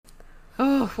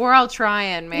we're all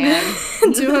trying, man.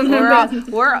 Doing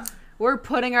We're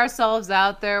putting ourselves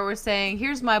out there. We're saying,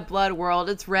 here's my blood world.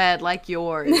 It's red like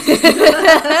yours.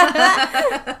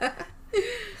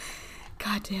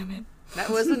 God damn it. That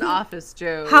was an Office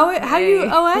joke. How you?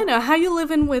 Oh, I know. How you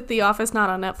living with The Office not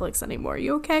on Netflix anymore?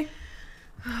 You okay?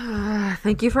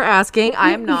 Thank you for asking.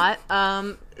 I am not.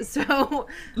 So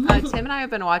Tim and I have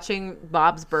been watching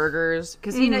Bob's Burgers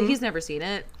because he's never seen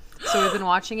it. So we've been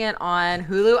watching it on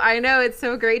Hulu. I know, it's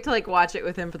so great to like watch it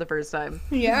with him for the first time.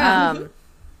 Yeah.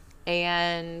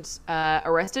 And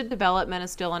Arrested Development is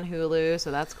still on Hulu,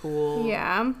 so that's cool.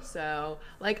 Yeah. So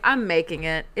like I'm making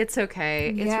it. It's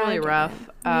okay. It's really rough.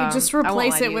 You just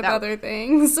replace it with other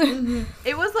things.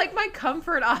 It was like my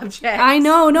comfort object. I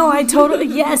know. No, I totally.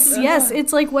 Yes.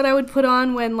 It's like what I would put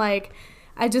on when like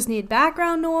I just need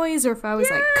background noise, or if I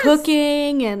was like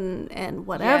cooking and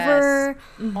whatever.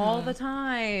 Yes. All the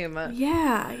time.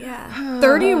 Yeah.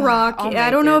 30 Rock. I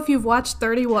don't know if you've watched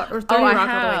 30 Rock or 30 Rock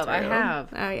all the way through. I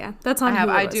have. Oh yeah, that's on Hulu.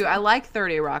 I do. I like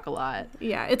 30 Rock a lot.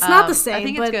 Yeah, it's not the same. I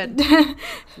think but... it's good.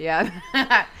 Yeah.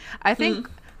 I think.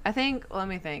 Let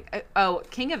me think. Oh,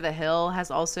 King of the Hill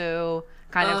has also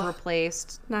kind of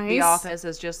replaced The Office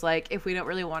as just like, if we don't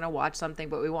really want to watch something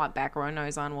but we want background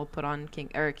noise on, we'll put on King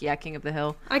of the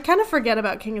Hill. I kind of forget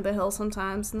about King of the Hill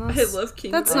sometimes. And I love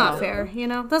King of the Hill. That's not fair, you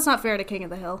know? That's not fair to King of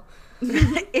the Hill.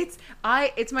 It's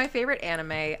my favorite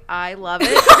anime. I love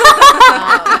it.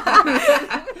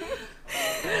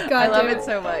 I love it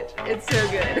so much. It's so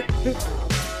good.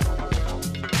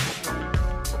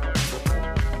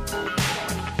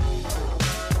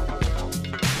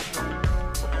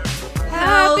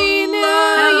 Happy New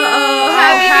Year!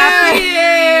 Happy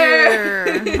Year!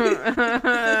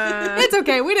 It's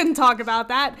okay. We didn't talk about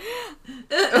that.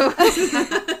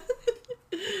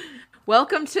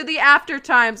 Welcome to the after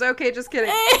times. Okay, just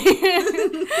kidding.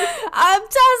 I'm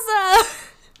Tessa.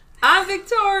 I'm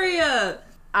Victoria.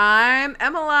 I'm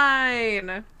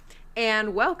Emmeline.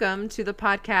 And welcome to the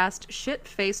podcast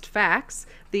Shit-Faced Facts,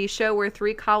 the show where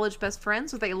three college best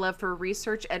friends with a love for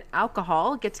research and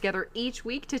alcohol get together each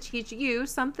week to teach you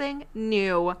something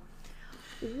new.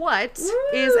 What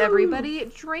is everybody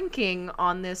drinking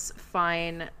on this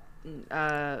fine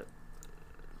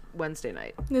Wednesday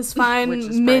night? This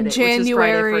fine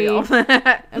mid-January,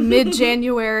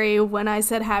 mid-January when I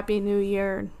said Happy New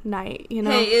Year night, you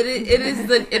know. Hey,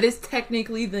 it is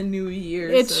technically the new year.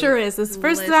 It sure is. It's the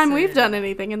first time we've done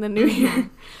anything in the new year.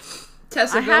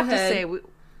 Tessa, I have to say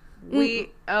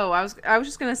I was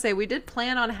just gonna say we did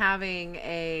plan on having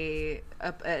an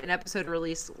episode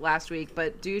released last week,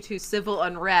 but due to civil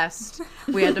unrest,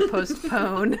 we had to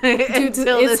postpone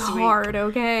until this week. It's hard,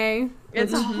 okay?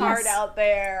 It's hard out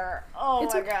there. Oh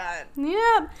my god.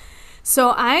 Yeah.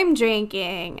 So I'm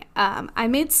drinking. I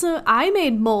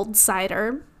made mulled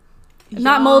cider.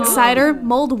 Not mulled cider,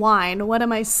 mulled wine. What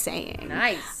am I saying?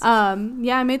 Nice.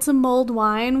 Yeah, I made some mulled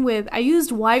wine I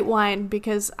used white wine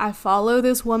because I follow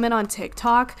this woman on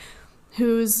TikTok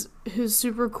who's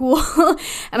super cool.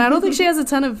 And I don't think she has a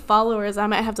ton of followers. I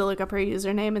might have to look up her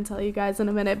username and tell you guys in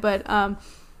a minute, but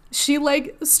she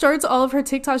like starts all of her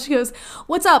TikToks. She goes,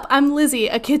 "What's up? I'm Lizzie,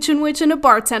 a kitchen witch and a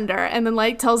bartender," and then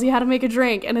like tells you how to make a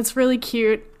drink, and it's really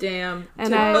cute. Damn.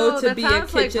 And to be a kitchen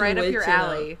like right witch up your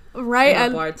alley. Right,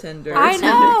 and a bartender. I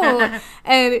know.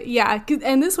 And yeah,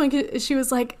 and this one, she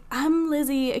was like, "I'm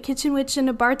Lizzie, a kitchen witch and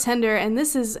a bartender, and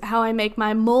this is how I make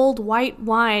my mulled white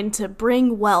wine to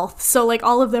bring wealth." So like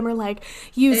all of them are like,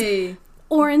 use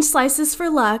orange slices for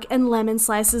luck and lemon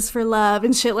slices for love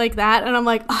and shit like that, and I'm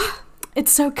like, oh,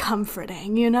 it's so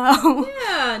comforting, you know?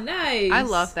 Yeah, nice. I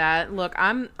love that. Look,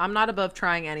 I'm not above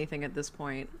trying anything at this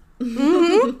point.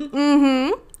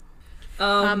 Mine's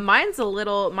a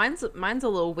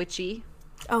little witchy.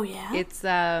 Oh yeah. It's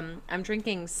I'm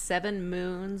drinking 7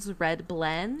 Moons Red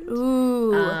Blend.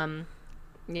 Ooh.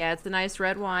 Yeah, it's a nice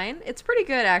red wine. It's pretty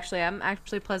good actually. I'm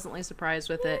actually pleasantly surprised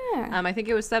with it. I think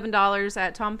it was $7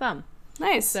 at Tom Thumb.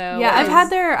 Nice. So yeah, I've had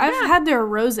their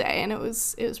rosé and it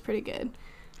was pretty good.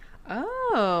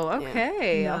 Oh,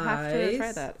 okay. Yeah. I'll have to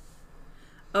try that.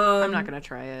 I'm not gonna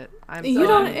try it. You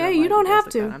don't have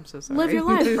to. I'm so sorry. Live your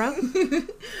life, bro.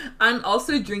 I'm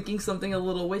also drinking something a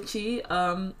little witchy.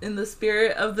 In the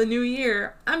spirit of the new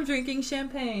year, I'm drinking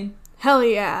champagne. Hell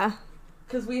yeah.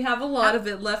 Because we have a lot of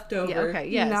it left over. Yeah, okay,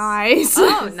 yes. Nice.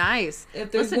 Oh, nice.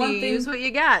 If there's Listen, use what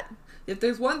you got. If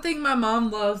there's one thing my mom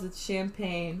loves, it's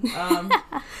champagne.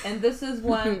 And this is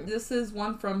one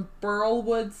from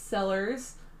Burlwood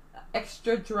Cellars.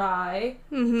 Extra dry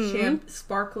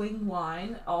sparkling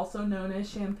wine, also known as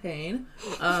champagne.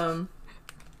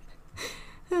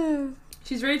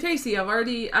 She's very tasty.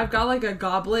 I've got like a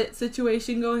goblet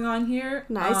situation going on here.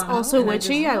 Nice. Also and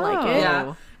witchy. I like it.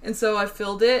 Yeah. And so I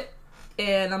filled it,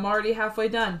 and I'm already halfway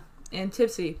done and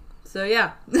tipsy. So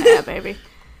yeah. Yeah, baby.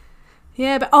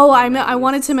 Yeah, but I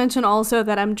wanted to mention also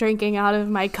that I'm drinking out of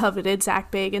my coveted Zach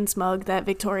Bagans mug that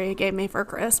Victoria gave me for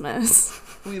Christmas.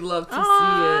 We love to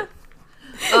see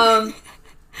it.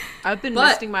 I've been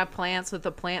misting my plants with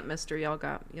the plant mister. Y'all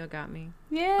got me.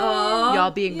 Yeah.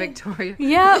 Y'all being Victoria.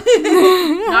 Yep.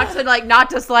 not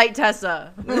to slight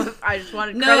Tessa. I just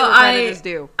wanted credit where credit is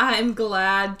due. I'm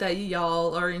glad that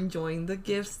y'all are enjoying the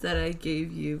gifts that I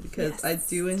gave you because I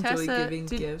do enjoy giving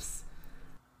gifts.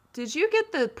 Did you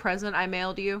get the present I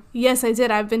mailed you? Yes, I did.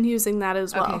 I've been using that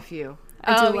as well. Okay, phew.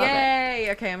 I do love yay! It.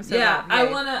 Okay, I'm so glad. I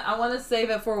wanna save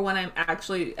it for when I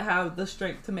actually have the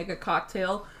strength to make a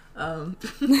cocktail. Just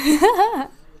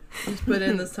put it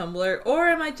in this tumbler, or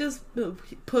I might just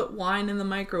put wine in the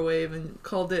microwave and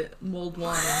called it mulled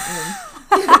wine and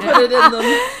put it in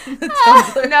the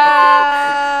tumbler.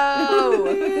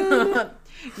 No.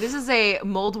 This is a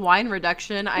mulled wine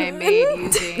reduction I made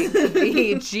using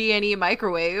the G&E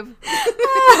microwave.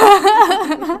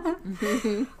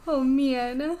 Oh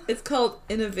man, it's called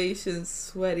Innovation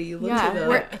Sweaty. Look it up.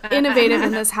 We're innovative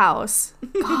in this house.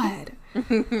 God.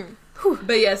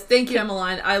 But yes, thank you,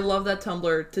 Emmeline. I love that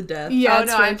tumbler to death. Yeah, oh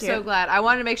no, I'm so glad. I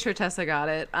wanted to make sure Tessa got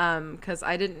it, because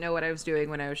I didn't know what I was doing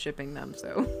when I was shipping them.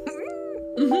 So.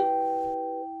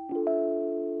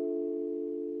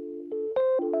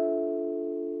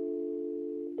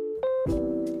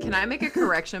 Can I make a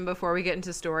correction before we get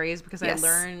into stories? Because I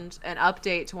learned an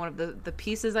update to one of the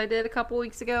pieces I did a couple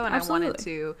weeks ago, and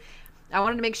Absolutely. I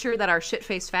wanted to make sure that our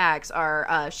shit-faced facts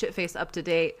are shit-faced up to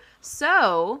date.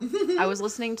 So I was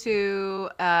listening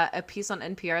to a piece on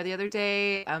NPR the other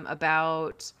day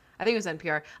about, I think it was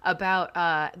NPR, about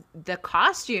the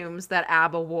costumes that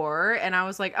ABBA wore. And I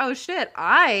was like, oh shit,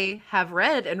 I have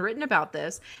read and written about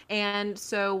this. And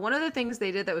so one of the things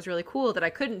they did that was really cool that I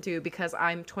couldn't do because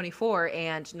I'm 24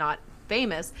 and not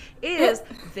famous is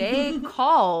they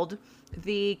called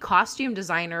the costume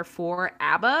designer for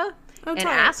ABBA and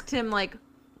asked him like,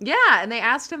 and they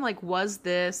asked him like, was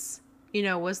this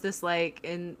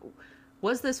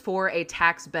for a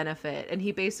tax benefit? And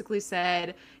he basically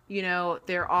said,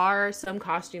 there are some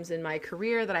costumes in my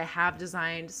career that I have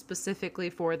designed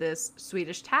specifically for this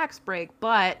Swedish tax break,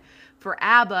 but for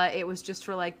ABBA, it was just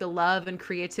for like the love and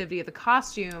creativity of the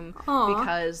costume. Aww.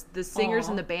 Because the singers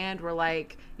in the band were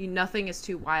like, nothing is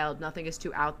too wild, nothing is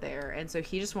too out there. And so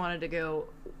he just wanted to go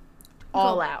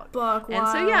all out. And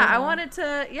so I wanted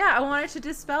to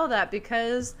dispel that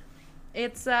because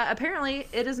it's apparently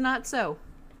it is not so.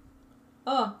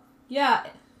 Oh, yeah.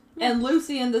 And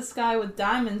Lucy in the Sky with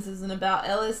Diamonds isn't about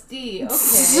LSD.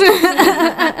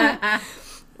 Okay.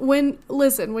 When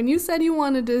you said you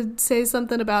wanted to say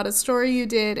something about a story you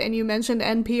did and you mentioned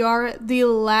NPR, the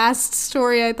last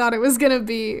story I thought it was going to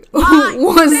be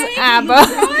was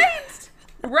ABBA.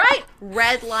 Right.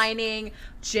 Redlining,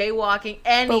 jaywalking,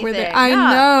 anything. I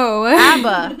know.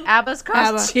 ABBA's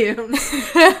costumes.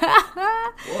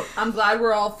 Well, I'm glad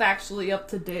we're all factually up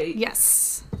to date.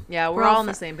 Yes. Yeah, we're all on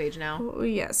the same page now.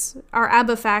 Yes. Our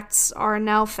ABBA facts are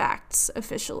now facts,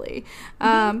 officially.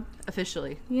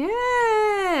 Officially.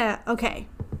 Yeah. Okay.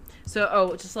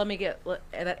 So, just let me get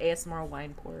that ASMR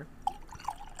wine pour.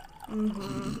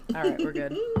 Mm-hmm. All right, we're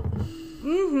good.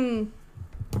 Mm-hmm.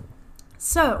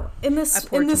 So, in the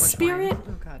spirit...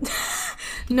 Oh, God.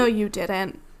 No, you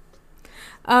didn't.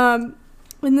 In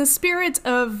the spirit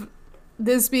of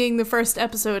this being the first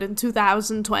episode in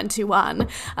 2021,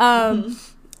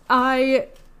 I'd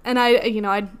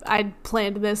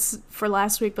planned this for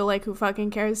last week, but like, who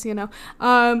fucking cares,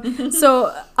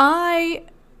 So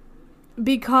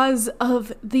because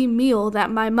of the meal that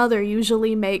my mother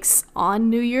usually makes on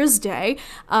New Year's Day,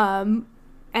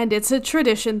 and it's a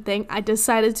tradition thing, I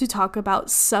decided to talk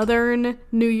about Southern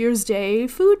New Year's Day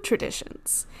food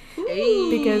traditions.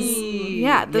 Because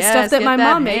the stuff that my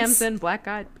mom makes, hams and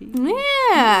black-eyed peas.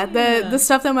 Yeah, the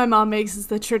stuff that my mom makes is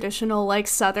the traditional like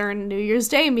Southern New Year's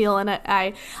Day meal, and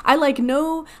I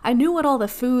knew what all the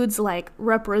foods like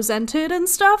represented and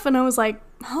stuff, and I was like,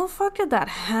 how the fuck did that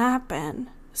happen?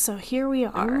 So here we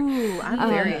are. Ooh, I'm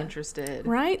very interested.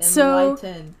 Right? So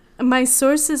my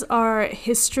sources are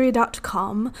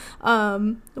history.com,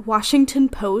 Washington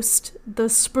Post, The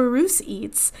Spruce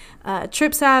Eats,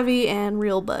 Trip Savvy, and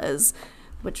Real Buzz,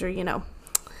 which are,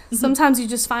 sometimes you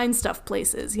just find stuff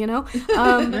places,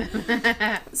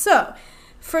 So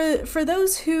For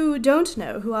those who don't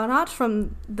know, who are not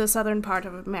from the southern part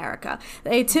of America,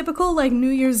 a typical like New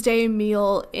Year's Day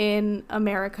meal in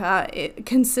America, it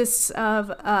consists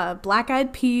of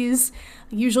black-eyed peas.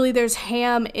 Usually there's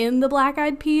ham in the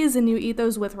black-eyed peas, and you eat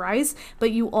those with rice.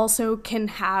 But you also can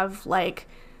have like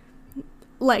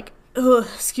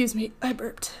excuse me, I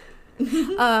burped.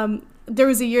 There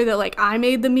was a year that like I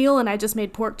made the meal and I just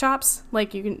made pork chops.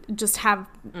 Like you can just have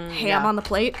ham on the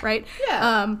plate, right?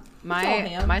 Yeah. My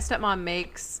stepmom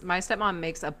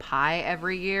makes a pie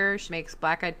every year. She makes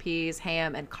black-eyed peas,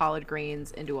 ham, and collard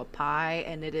greens into a pie,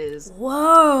 and it is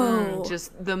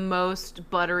just the most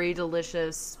buttery,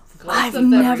 delicious. I've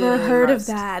never heard of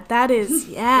that. That is,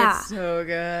 yeah. It's so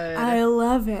good. I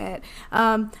love it.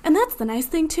 And that's the nice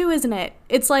thing too, isn't it?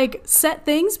 It's like set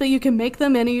things, but you can make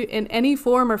them in any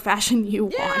form or fashion you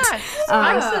want.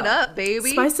 Spice it up,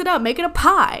 baby. Spice it up. Make it a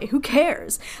pie. Who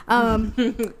cares?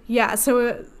 Yeah,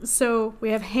 so we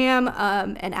have ham,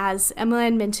 and as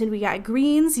Emmeline mentioned, we got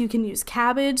greens. You can use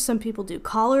cabbage. Some people do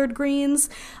collard greens.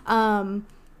 One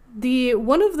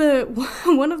of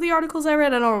the articles I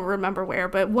read, I don't remember where,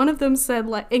 but one of them said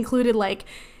included like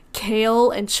kale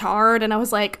and chard, and I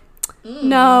was like,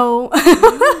 no, no,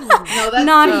 that's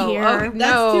not here.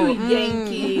 That's too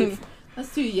Yankee.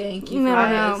 That's too Yankee.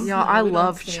 No, Y'all, I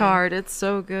love chard. It's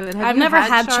so good. I've never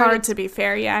had chard, to be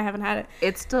fair. Yeah, I haven't had it.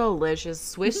 It's delicious.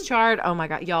 Swiss chard. Oh my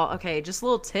God, y'all. Okay, just a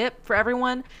little tip for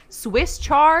everyone. Swiss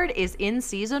chard is in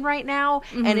season right now,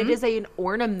 and it is an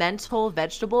ornamental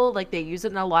vegetable. Like they use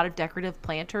it in a lot of decorative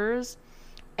planters.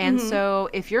 And so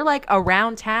if you're like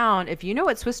around town, if you know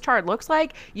what Swiss chard looks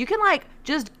like, you can like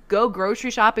just go grocery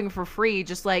shopping for free,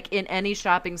 just like in any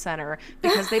shopping center,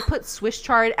 because they put Swiss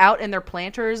chard out in their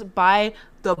planters by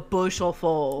the bushel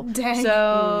full. Dang.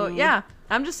 So yeah,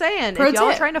 I'm just saying, Pro if y'all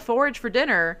tip. are trying to forage for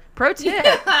dinner, pro tip,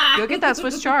 go get that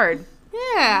Swiss chard.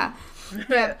 Yeah.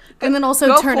 And then also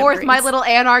Go turnip forth, greens. my little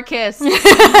anarchist. And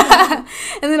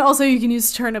then also you can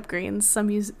use turnip greens. Some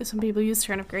people use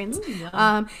turnip greens. Ooh,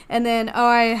 yeah. And then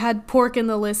I had pork in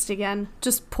the list again.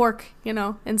 Just pork,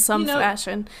 in some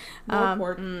fashion. More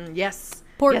pork. Yes.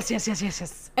 Pork.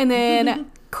 Yes. And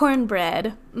then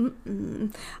cornbread.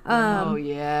 Oh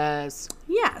yes.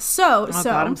 Yeah. So Oh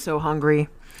God, I'm so hungry.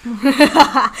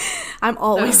 I'm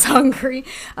always hungry.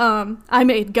 I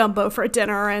made gumbo for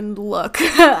dinner, and look.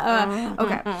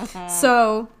 Okay,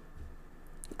 so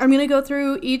I'm gonna go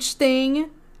through each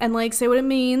thing and like say what it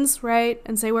means, right,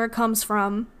 and say where it comes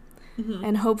from,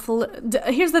 and hopefully.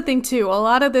 Here's the thing too. A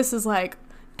lot of this is like,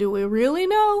 do we really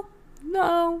know?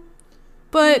 No.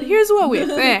 But here's what we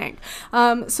think.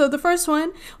 So the first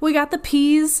one, we got the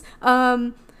peas.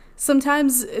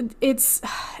 Sometimes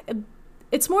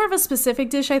it's more of a specific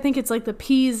dish. I think it's like the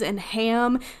peas and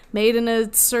ham made in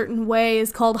a certain way is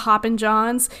called Hoppin'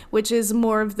 John's, which is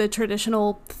more of the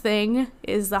traditional thing,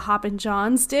 is the Hoppin'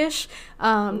 John's dish,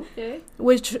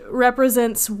 which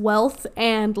represents wealth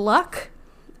and luck.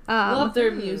 Love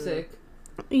their music.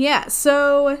 Yeah,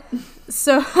 so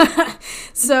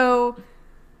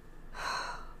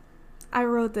I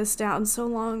wrote this down so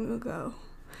long ago.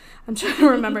 I'm trying to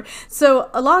remember.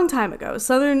 So a long time ago,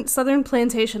 southern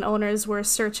plantation owners were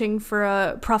searching for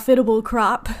a profitable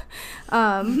crop,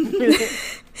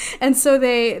 and so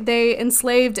they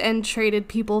enslaved and traded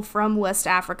people from West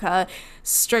Africa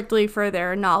strictly for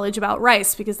their knowledge about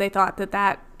rice, because they thought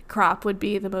that crop would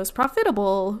be the most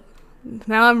profitable.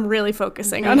 Now I'm really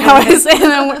focusing on how I say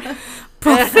that.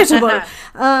 Profitable.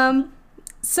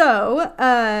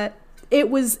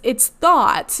 It's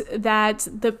thought that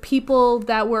the people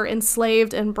that were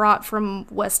enslaved and brought from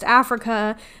West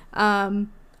Africa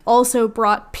also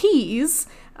brought peas,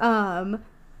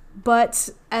 but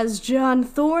as John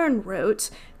Thorne wrote,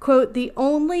 quote, the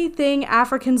only thing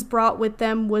Africans brought with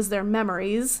them was their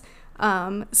memories.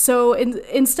 So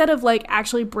instead of like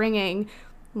actually bringing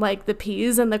like the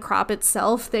peas and the crop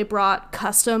itself, they brought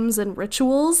customs and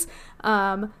rituals,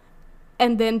 and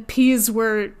then peas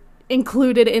were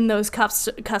included in those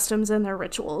customs and their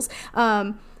rituals.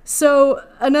 So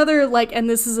another, like, and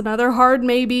this is another hard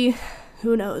maybe,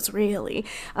 who knows really,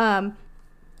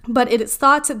 but it is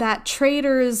thought that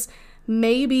traders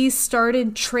maybe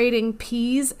started trading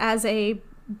peas as a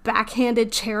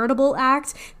backhanded charitable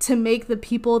act to make the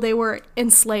people they were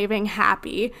enslaving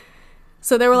happy.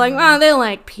 So they were like, oh, they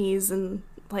like peas, and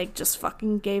like just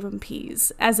fucking gave them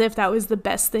peas, as if that was the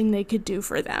best thing they could do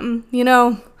for them,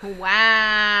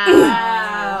 Wow.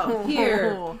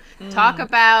 Here. Talk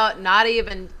about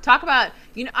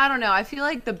I don't know, I feel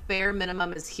like the bare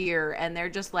minimum is here, and they're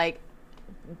just like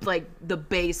the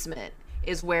basement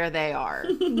is where they are.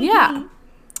 Yeah.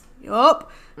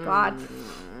 Yup. God.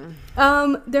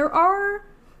 There are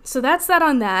So that's that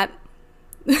on that.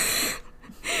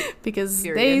 Because they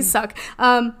Period. suck.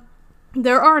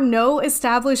 There are no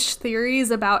established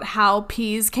theories about how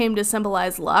peas came to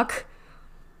symbolize luck.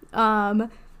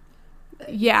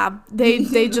 Yeah,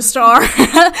 they just are.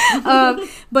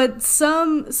 But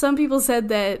some people said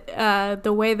that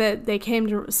the way that they came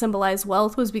to symbolize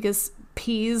wealth was because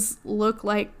peas look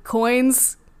like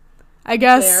coins, I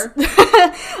guess.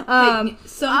 Hey,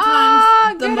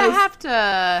 sometimes the gonna most, have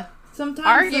to sometimes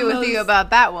argue the with you most- about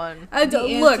that one. the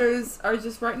Look, answers are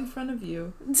just right in front of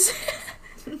you.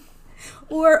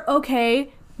 or,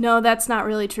 okay, no, that's not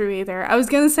really true either. I was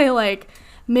gonna say, like,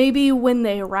 maybe when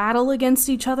they rattle against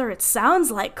each other, it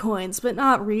sounds like coins, but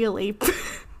not really.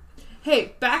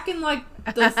 Hey, back in like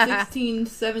the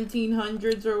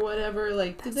 1700s or whatever,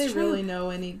 like, did they That's true. really know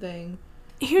anything?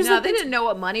 Here's No, the they thing. didn't know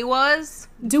what money was.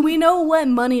 Do we know what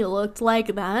money looked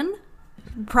like then?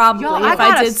 Probably, Yo, I if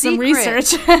got I a did some secret.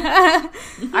 research. I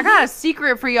got a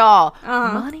secret for y'all.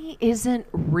 Uh-huh. Money isn't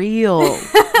real.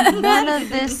 None of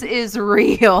this is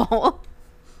real.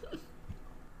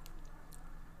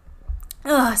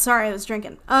 Ugh, sorry, I was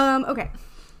drinking. Okay.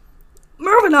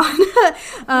 Moving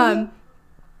on.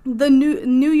 The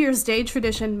New Year's Day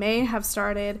tradition may have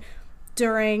started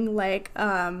during, like,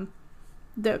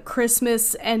 the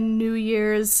Christmas and New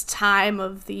Year's time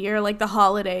of the year, like the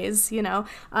holidays, you know,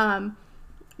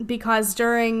 because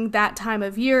during that time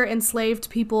of year, enslaved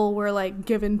people were, like,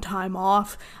 given time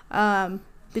off,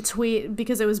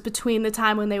 because it was between the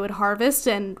time when they would harvest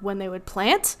and when they would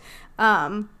plant.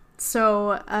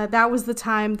 So that was the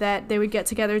time that they would get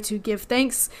together to give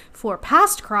thanks for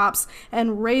past crops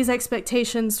and raise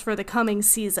expectations for the coming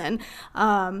season.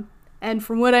 And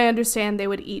from what I understand, they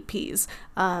would eat peas.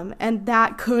 And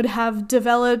that could have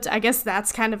developed, I guess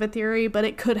that's kind of a theory, but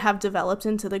it could have developed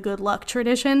into the good luck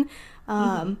tradition.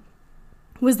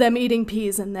 Was them eating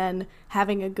peas and then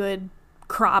having a good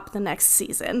crop the next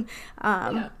season.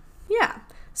 Yeah.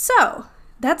 So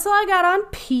that's all I got on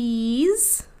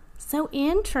peas. So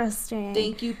interesting.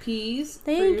 Thank you, peas, for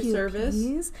Thank your you, service.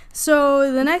 peas.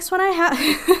 So the next one I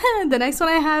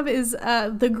have, is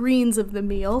the greens of the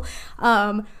meal.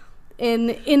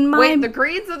 In my Wait, the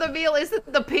greens of the meal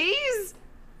isn't the peas?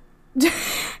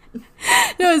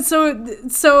 no,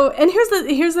 so and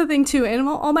here's the thing too. In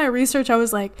all my research, I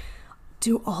was like,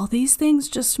 do all these things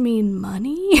just mean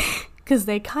money? Because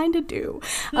they kind of do.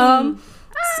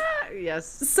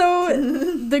 Yes. So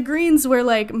the greens were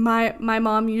like my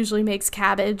mom usually makes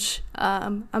cabbage.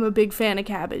 I'm a big fan of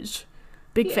cabbage.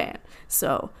 Big fan.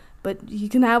 So, but you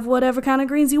can have whatever kind of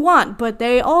greens you want, but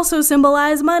they also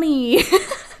symbolize money.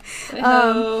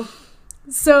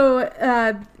 So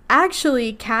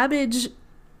actually cabbage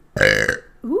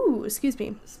ooh, excuse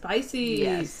me. Spicy.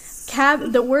 Yes.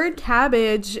 The word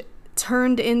cabbage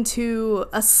turned into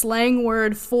a slang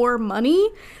word for money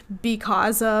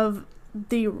because of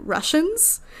the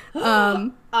Russians.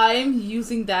 I'm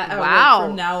using that outlet Wow.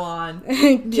 from now on.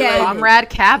 Comrade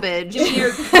Cabbage. Give me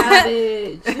your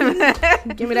cabbage.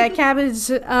 Give me that cabbage.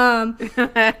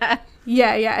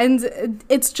 Yeah, and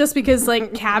it's just because,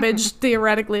 like, cabbage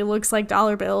theoretically looks like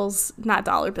dollar bills. Not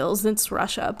dollar bills, it's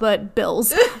Russia, but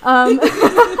bills. God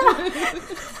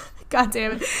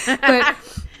damn it. But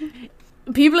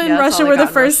people in Yeah, that's Russia all I were the got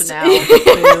in Russia first.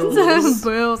 now.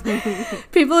 Bills.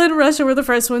 People in Russia were the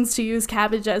first ones to use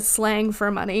cabbage as slang for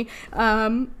money.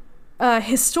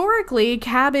 Historically,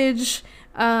 cabbage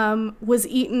was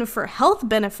eaten for health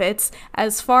benefits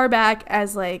as far back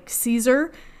as, like,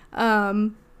 Caesar.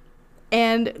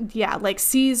 And yeah, like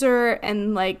Caesar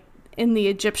and, like, in the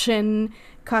Egyptian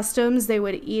customs, they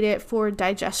would eat it for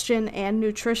digestion and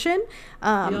nutrition.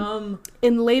 Yum.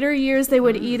 In later years, they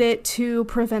would eat it to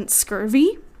prevent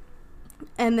scurvy.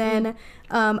 And then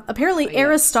apparently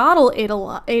Aristotle ate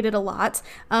it a lot.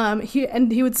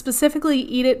 He would specifically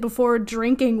eat it before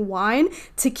drinking wine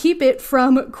to keep it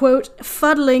from, quote,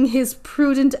 fuddling his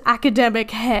prudent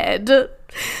academic head.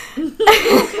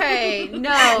 Okay,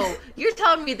 no. You're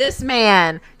telling me this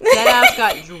man deadass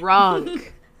got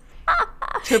drunk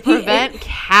to prevent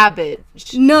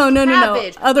cabbage. No.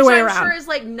 Cabbage, Other which way I'm around. sure is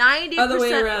like 90%. Other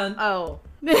way around. Oh.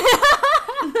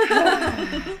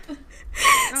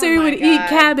 So he my would eat God.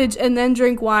 cabbage and then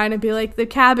drink wine and be like, the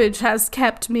cabbage has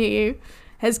kept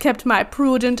my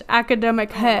prudent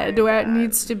academic head where it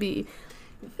needs to be.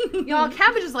 Y'all,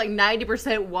 cabbage is like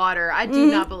 90% water. I do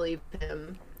not believe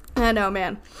him. I know,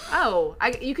 man. Oh,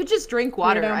 you could just drink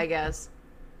water, Weirdo. I guess.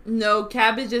 No,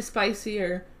 cabbage is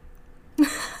spicier.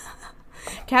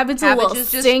 Cabbage a Cabbage little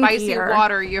is just spicy stinkier.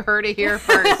 water. You heard it here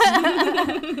first.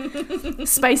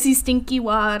 Spicy, stinky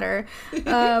water.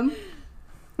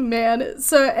 Man.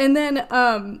 So, and then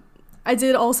I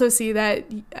did also see that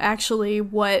actually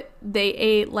what they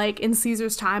ate, like, in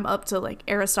Caesar's time up to, like,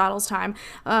 Aristotle's time,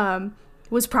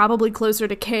 was probably closer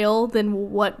to kale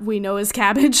than what we know as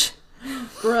cabbage.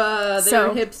 Bruh, they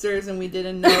were hipsters and we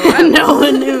didn't know. No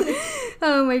one knew.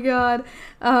 Oh my god.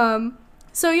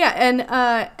 So yeah, and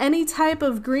any type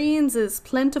of greens is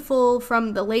plentiful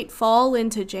from the late fall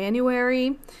into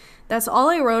January. That's all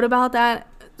I wrote about that.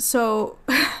 So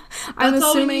I'm That's assuming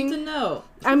all we need to know.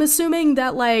 I'm assuming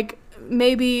that, like,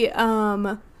 maybe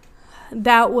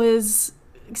that was,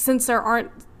 since there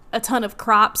aren't a ton of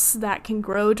crops that can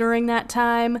grow during that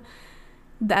time,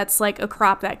 that's like a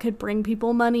crop that could bring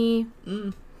people money,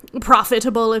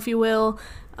 profitable, if you will.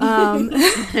 And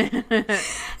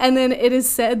then it is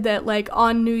said that, like,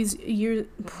 on New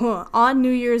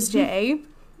Year's Day,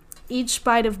 each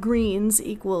bite of greens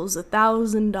equals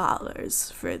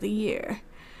 $1,000 for the year.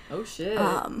 Oh shit.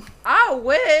 I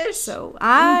wish. So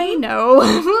I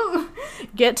know.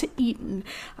 Get to eating.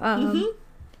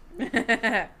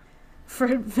 For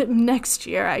next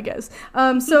year, I guess.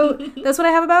 So that's what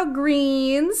I have about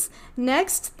greens.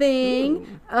 Next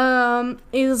thing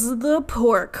is the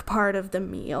pork part of the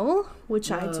meal, which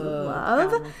I do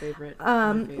love. God, my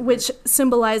favorite. Which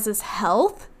symbolizes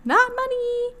health, not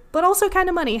money, but also kind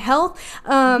of money. Health,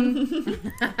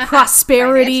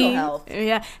 prosperity. Financial health.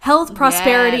 Yeah, health,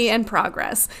 prosperity, Yes. and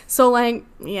progress. So, like,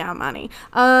 yeah, money.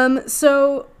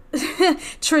 So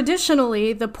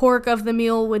traditionally, the pork of the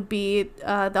meal would be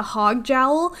the hog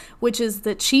jowl, which is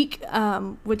the cheek,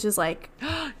 which is like,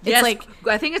 it's Yes, like,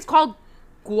 I think it's called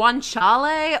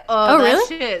guanciale. Oh, That really?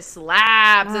 shit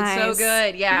slaps. It's Nice. so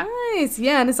good. Yeah. Nice.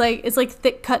 Yeah, and it's like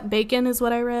thick cut bacon is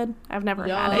what I read. I've never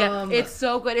had it. Yeah, it's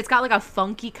so good. It's got like a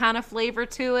funky kind of flavor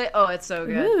to it. Oh, it's so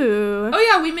good. Ooh. Oh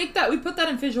yeah, we make that. We put that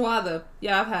in feijoada.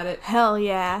 Yeah, I've had it. Hell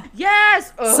yeah.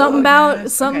 Yes. Oh, Something about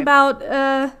yes. something Okay.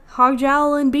 about hog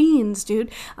jowl and beans, dude.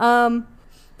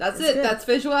 That's it. good. That's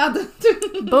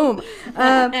feijoada. Boom.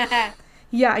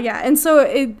 Yeah. And so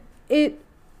it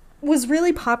was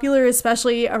really popular,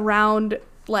 especially around,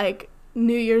 like,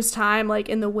 New Year's time, like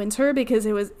in the winter, because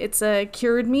it's a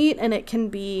cured meat and it can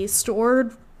be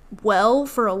stored well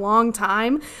for a long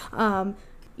time.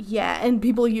 Yeah, and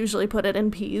people usually put it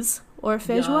in peas or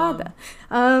feijoada.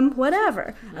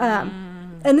 Whatever.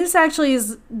 And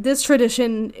this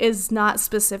tradition is not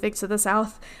specific to the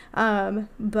South,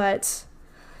 but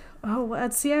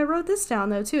let's see, I wrote this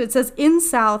down though too. It says in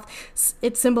South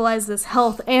it symbolizes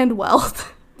health and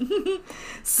wealth.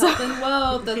 So, Health and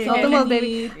wealth. That's Health all and we wealth, baby.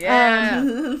 need.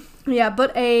 Yeah. yeah,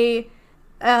 but a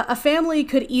family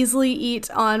could easily eat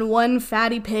on one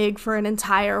fatty pig for an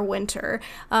entire winter.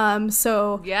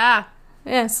 So Yeah.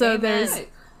 so Amen. there's Right.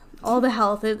 all the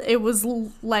health. It was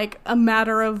like a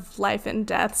matter of life and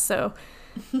death, so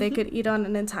they could eat on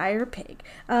an entire pig.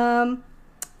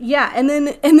 Yeah, and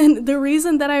then the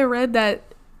reason that I read that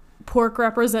pork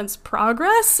represents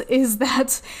progress is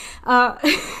that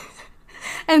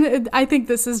and I think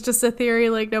this is just a theory,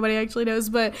 like, nobody actually knows,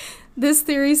 but this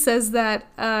theory says that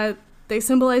they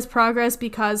symbolize progress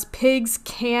because pigs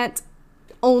can't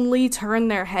only turn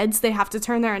their heads, they have to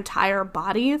turn their entire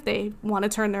body if they want to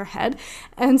turn their head,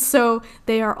 and so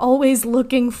they are always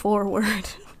looking forward.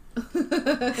 No.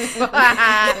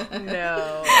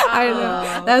 I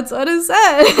know, that's what it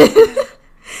said.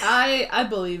 I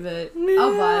believe it.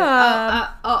 I'll Yeah. buy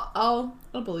it. I'll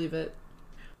believe it.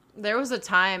 There was a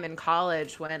time in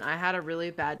college when I had a really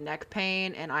bad neck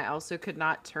pain and I also could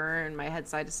not turn my head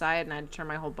side to side and I had to turn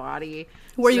my whole body.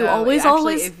 Were you So, always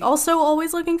actually, if- also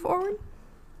always looking forward?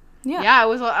 Yeah, I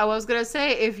was gonna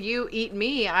say, if you eat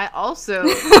me, I also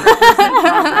represent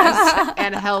progress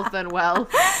and health and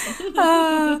wealth.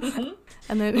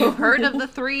 And then You've heard of the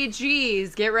 3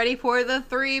 G's. Get ready for the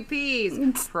 3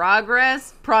 P's.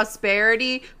 Progress,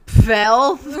 prosperity,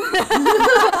 health.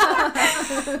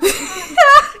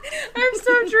 I'm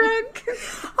so drunk.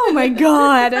 oh my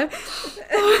god.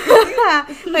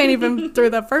 I ain't even through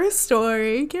the first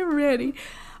story. Get ready.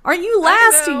 Are you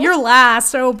last? know. You're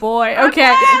last. Oh boy.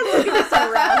 Okay.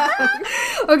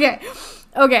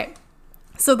 Okay.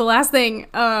 So the last thing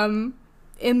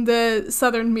in the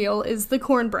Southern meal is the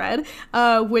cornbread,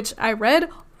 which I read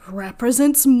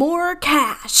represents more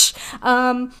cash.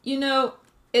 You know,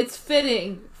 it's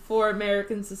fitting for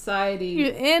American society.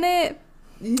 In it.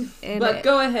 But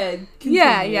go ahead.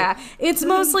 Yeah, Continue. yeah. It's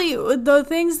mostly the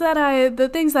things that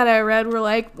I read were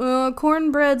like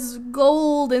cornbread's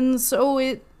gold, and so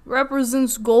it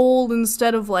represents gold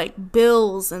instead of like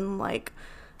bills and like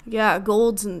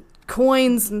golds and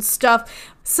coins and stuff.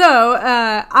 So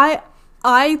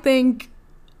I think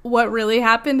what really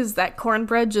happened is that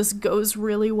cornbread just goes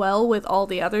really well with all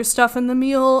the other stuff in the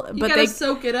meal. You but gotta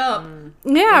soak it up.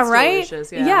 Yeah, It's right?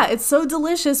 delicious, yeah. It's so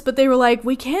delicious, but they were like,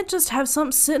 we can't just have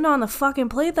something sitting on the fucking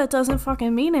plate that doesn't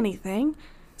fucking mean anything.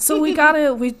 So we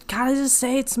gotta just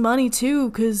say it's money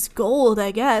too, 'cause gold, I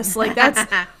guess. Like, that's,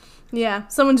 yeah,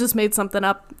 someone just made something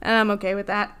up, and I'm okay with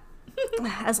that.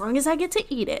 As long as I get to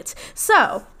eat it.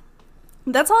 So,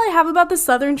 that's all I have about the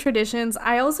Southern traditions.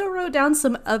 I also wrote down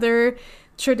some other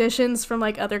traditions from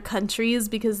like other countries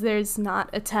because there's not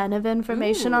a ton of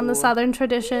information on the Southern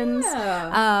traditions.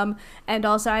 Yeah. And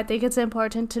also I think it's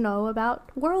important to know about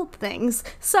world things.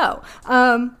 So,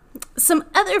 some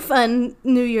other fun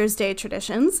New Year's Day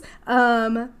traditions.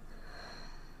 What?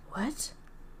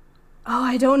 Oh,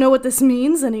 I don't know what this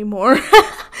means anymore.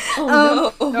 Oh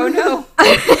no. Oh no.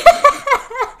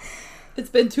 It's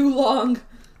been too long.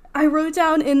 I wrote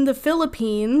down in the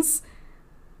Philippines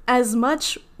as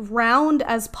much round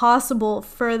as possible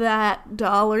for that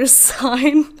dollar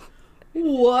sign.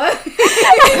 What?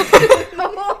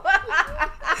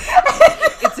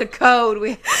 It's a code.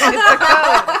 It's a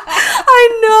code.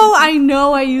 I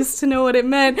know. I used to know what it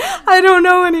meant. I don't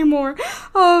know anymore.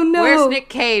 Oh no. Where's Nick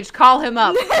Cage? Call him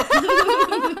up.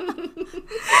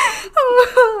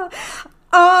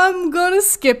 I'm gonna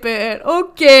skip it.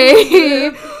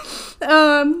 Okay.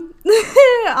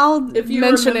 I'll If you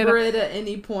mention remember it at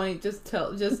any point, just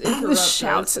interrupt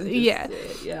Shout, us and just yeah. say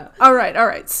it, yeah. All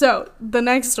right. So the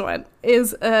next one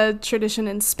is a tradition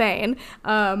in Spain,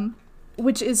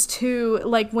 which is to,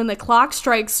 like, when the clock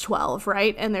strikes 12,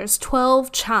 right? And there's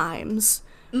 12 chimes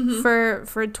for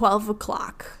 12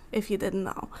 o'clock, if you didn't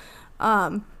know.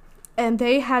 And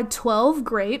they had 12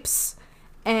 grapes,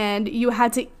 and you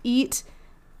had to eat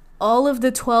all of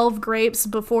the 12 grapes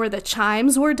before the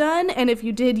chimes were done, and if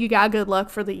you did, you got good luck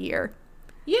for the year.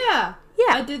 Yeah.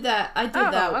 Yeah. I did that.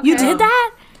 okay. You did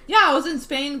that? Yeah, I was in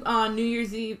Spain on New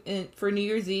Year's Eve for New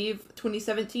Year's Eve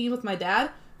 2017 with my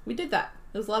dad. We did that.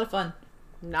 It was a lot of fun.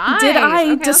 Nice. Did I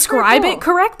Okay, that's describe pretty it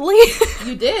cool. correctly?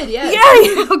 You did, yes.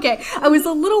 Yeah, okay. I was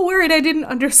a little worried I didn't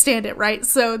understand it right,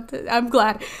 so I'm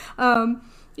glad. Yeah,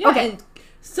 Okay.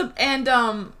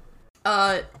 and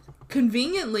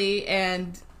conveniently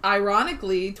and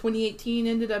ironically, 2018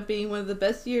 ended up being one of the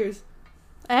best years.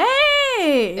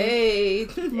 Hey! Hey.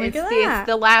 Look It's at the, that. it's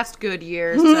the last good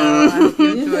year, so I hope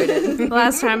you enjoyed it.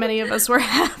 Last time any of us were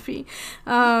happy.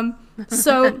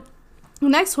 So, the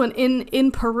next one,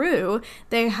 in Peru,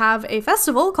 they have a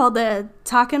festival called the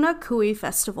Takanakui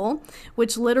Festival,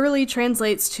 which literally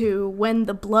translates to when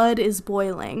the blood is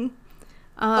boiling.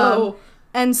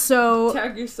 And so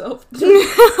Tag yourself.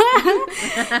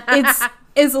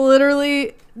 it's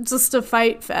literally just a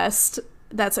fight fest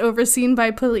that's overseen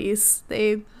by police.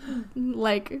 They,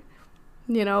 like,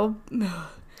 you know,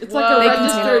 It's like a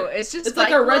registered. It's just It's like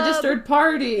a club. registered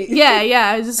party.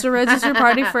 yeah, just a registered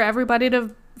party for everybody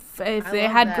to, if they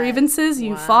love had that. grievances,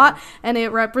 you Wow. fought, and it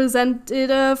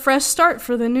represented a fresh start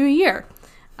for the new year.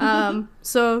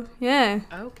 So, yeah.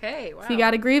 Okay, wow. If you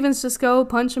got a grievance, just go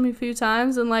punch them a few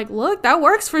times and, like, look, that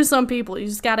works for some people. You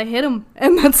just gotta hit them,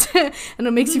 and that's it. And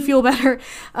it makes you feel better.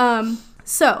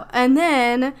 And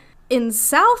then in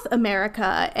South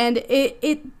America, and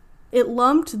it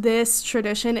lumped this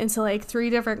tradition into, like, 3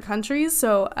 different countries.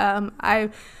 So I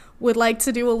would like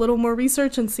to do a little more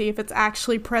research and see if it's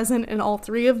actually present in all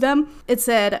 3 of them. It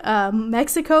said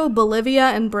Mexico, Bolivia,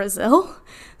 and Brazil.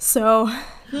 So...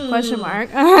 Question mark.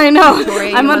 I know.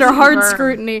 Victoria, I'm you under must hard confirm.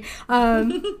 scrutiny.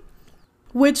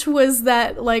 Which was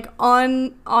that, like,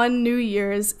 on New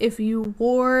Year's, if you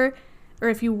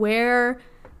wear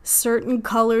certain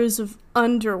colors of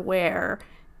underwear,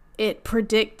 it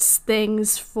predicts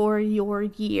things for your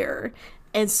year.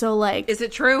 And so, like, Is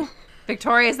it true?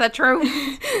 Victoria, is that true?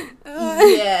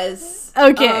 Yes.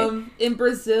 Okay. In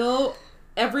Brazil,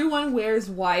 everyone wears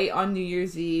white on New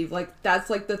Year's Eve. Like, that's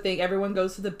like the thing. Everyone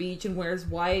goes to the beach and wears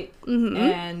white. Mm-hmm.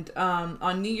 And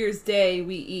on New Year's Day,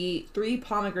 we eat 3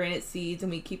 pomegranate seeds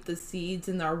and we keep the seeds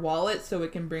in our wallet so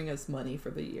it can bring us money for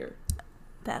the year.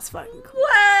 that's fucking cool.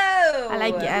 Whoa!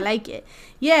 I like it.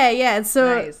 Yeah.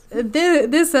 So Nice.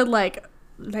 this said, like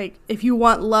if you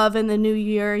want love in the new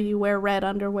year, you wear red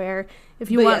underwear.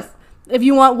 If you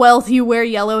want wealth, you wear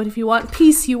yellow, and if you want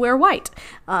peace, you wear white.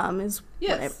 Is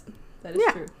Yes. That is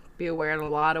Yeah. true. Be wearing a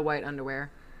lot of white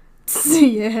underwear.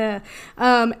 yeah.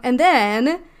 And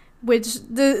then, which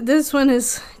this one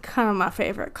is kind of my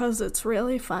favorite because it's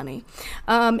really funny.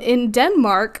 In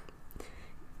Denmark,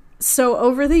 so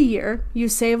over the year, you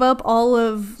save up all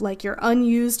of, like, your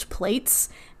unused plates,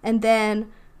 and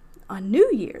then on New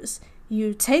Year's,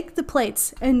 you take the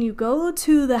plates and you go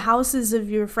to the houses of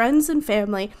your friends and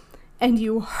family, and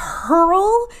you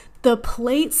hurl the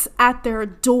plates at their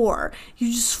door.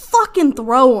 You just fucking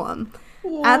throw them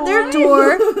at their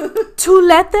door to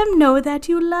let them know that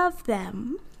you love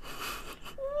them.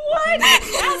 What?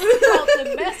 That's called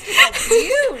domestic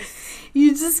abuse.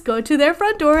 You just go to their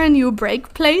front door and you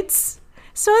break plates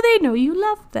so they know you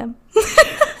love them.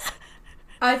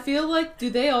 I feel like, do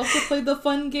they also play the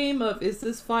fun game of, is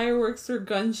this fireworks or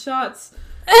gunshots?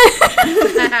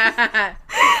 I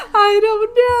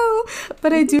don't know,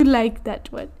 but I do like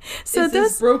that one. So is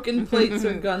this broken plates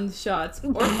or gunshots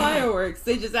or fireworks?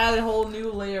 They just added a whole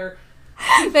new layer.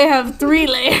 They have 3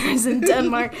 layers in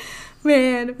Denmark.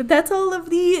 Man, but that's all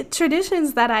of the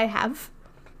traditions that I have.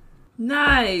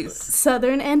 Nice.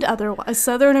 Southern and otherwise.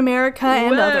 Southern America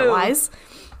and Whoa. otherwise.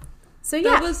 So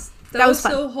yeah. That was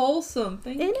fun. so wholesome.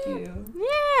 Thank you.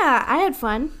 Yeah, I had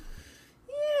fun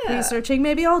Yeah. researching.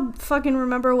 Maybe I'll fucking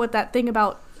remember what that thing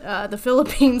about the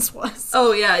Philippines was.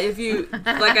 Oh yeah, if you,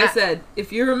 like I said,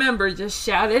 if you remember, just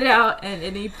shout it out at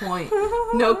any point.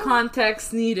 No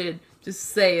context needed. Just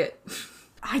say it.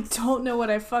 I don't know what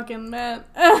I fucking meant.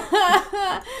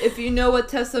 If you know what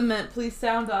Tessa meant, please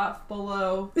sound off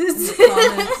below in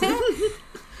the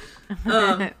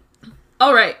comments.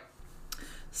 All right.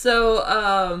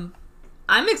 So,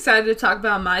 I'm excited to talk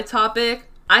about my topic.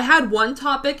 I had one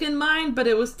topic in mind, but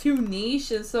it was too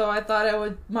niche, and so I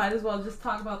thought might as well just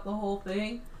talk about the whole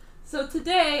thing. So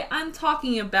today, I'm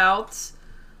talking about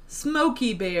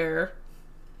Smokey Bear.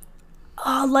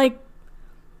 Oh, like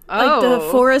the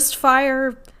forest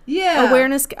fire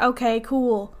awareness. Okay,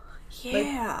 cool.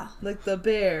 Yeah. Like the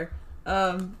bear.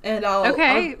 And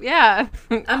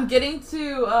I'm getting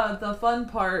to the fun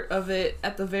part of it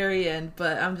at the very end,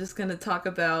 but I'm just gonna talk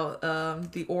about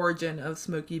the origin of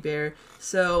Smokey Bear.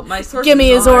 So my sources Give me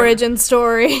his origin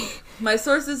story. My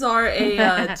sources are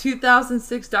a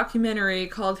 2006 documentary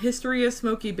called History of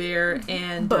Smokey Bear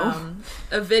and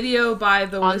a video by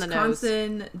the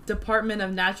Wisconsin Department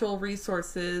of Natural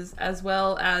Resources, as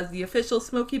well as the official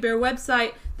Smokey Bear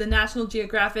website, the National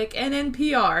Geographic, and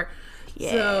NPR.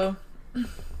 Yeah. So,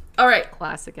 all right.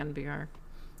 Classic NPR.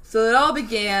 So it all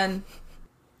began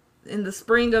in the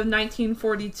spring of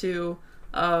 1942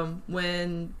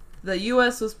 when the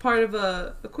U.S. was part of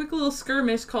a quick little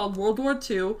skirmish called World War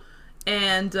II,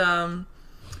 and a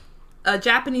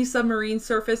Japanese submarine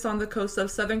surfaced on the coast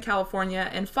of Southern California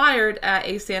and fired at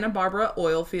a Santa Barbara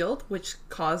oil field, which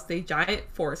caused a giant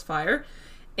forest fire.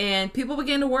 And people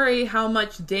began to worry how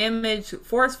much damage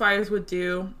forest fires would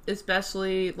do,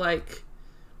 especially like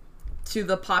to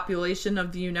the population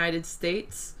of the United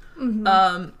States.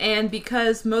 Mm-hmm. And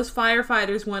because most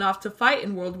firefighters went off to fight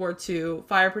in World War II,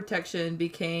 fire protection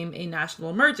became a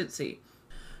national emergency.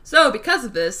 So because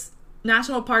of this,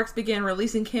 national parks began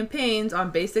releasing campaigns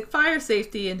on basic fire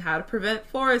safety and how to prevent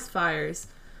forest fires.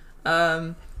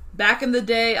 Back in the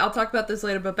day, I'll talk about this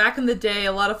later, but back in the day,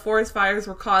 a lot of forest fires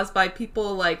were caused by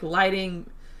people like lighting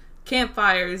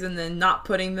campfires and then not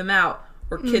putting them out,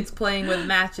 or kids playing with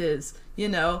matches, you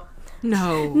know.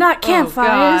 No. Not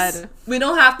campfires. Oh, God. We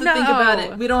don't have to think about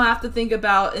it. We don't have to think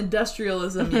about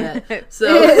industrialism yet.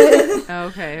 So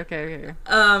Okay.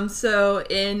 So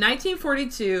in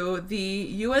 1942, the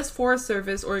U.S. Forest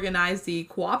Service organized the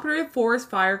Cooperative Forest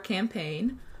Fire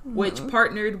Campaign, which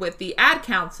partnered with the Ad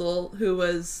Council, who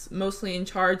was mostly in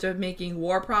charge of making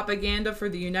war propaganda for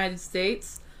the United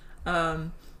States.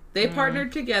 They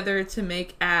partnered together to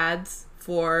make ads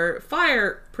for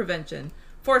forest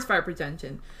fire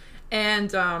prevention.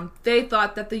 And they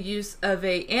thought that the use of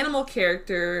a animal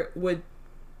character would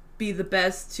be the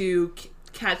best to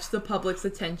catch the public's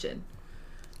attention.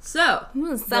 So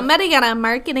somebody got a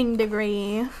marketing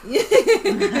degree.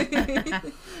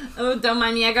 Oh, don't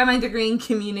mind me. I got my degree in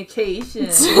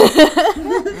communication.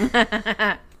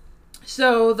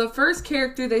 So the first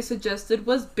character they suggested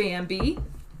was Bambi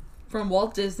from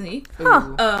Walt Disney.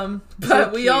 Huh. But So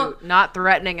we cute. all Not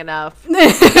threatening enough.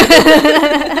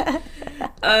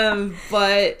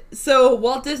 but so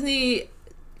Walt Disney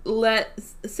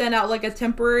sent out like a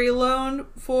temporary loan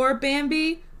for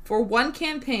Bambi for one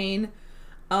campaign.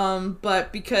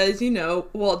 But because,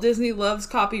 Walt Disney loves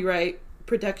copyright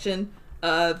protection,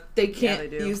 they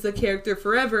can't use the character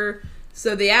forever.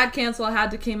 So the Ad Council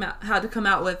had to come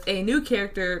out with a new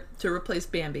character to replace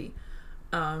Bambi.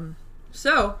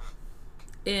 So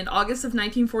in August of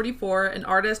 1944, an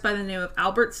artist by the name of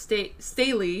Albert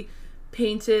Staley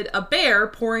painted a bear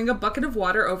pouring a bucket of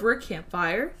water over a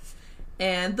campfire,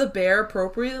 and the bear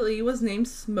appropriately was named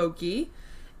Smokey,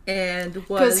 and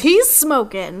was because he's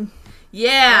smoking.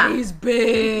 Yeah, He's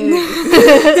big.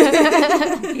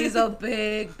 He's a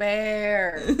big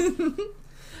bear.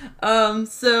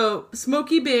 So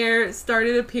Smokey Bear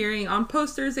started appearing on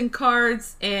posters and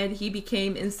cards, and he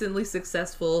became instantly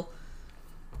successful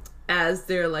as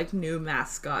their like new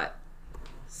mascot.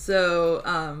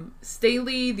 So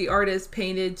Staley, the artist,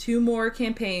 painted 2 more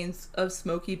campaigns of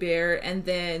Smokey Bear, and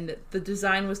then the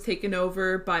design was taken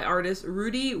over by artist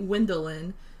Rudy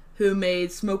Wendelin, who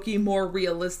made Smokey more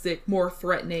realistic, more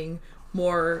threatening,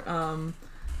 more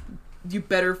you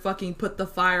better fucking put the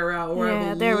fire out or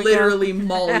I will literally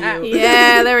maul you.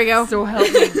 Yeah, there we go. So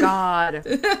help me God.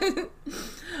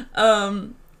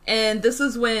 And this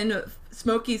is when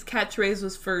Smokey's catchphrase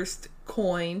was first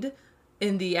coined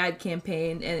in the ad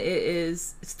campaign, and it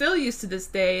is still used to this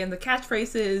day, and the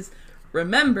catchphrase is,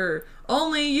 "Remember,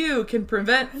 only you can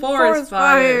prevent forest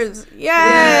fires."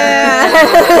 Yeah.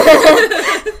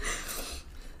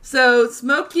 So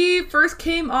Smokey first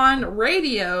came on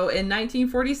radio in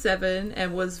 1947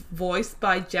 and was voiced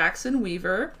by Jackson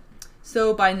Weaver.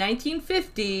 So by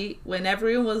 1950, when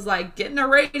everyone was like getting a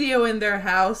radio in their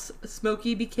house,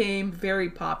 Smokey became very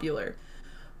popular.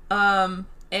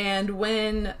 And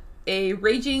when a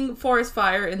raging forest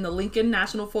fire in the Lincoln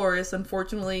National Forest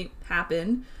unfortunately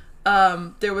happened,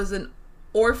 there was an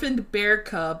orphaned bear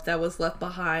cub that was left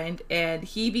behind, and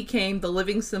he became the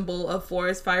living symbol of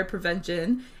forest fire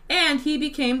prevention, and he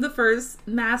became the first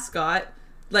mascot,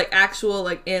 like actual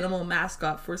like animal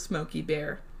mascot for Smokey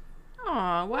Bear.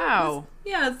 Aw, wow.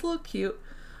 Yeah, it's a little cute.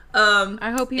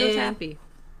 I hope he was happy.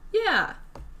 Yeah,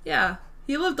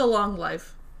 he lived a long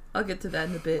life. I'll get to that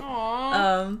in a bit.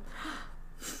 Aww.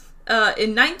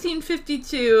 In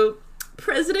 1952,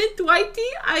 President Dwight D.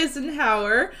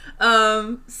 Eisenhower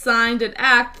signed an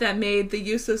act that made the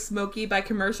use of Smokey by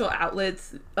commercial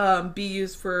outlets be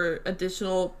used for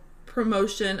additional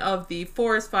promotion of the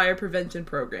forest fire prevention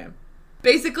program.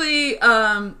 Basically,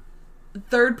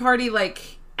 third-party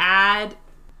like ad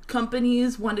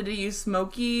companies wanted to use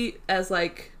Smokey as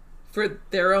like for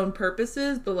their own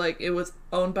purposes, but like it was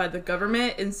owned by the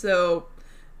government, and so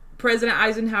President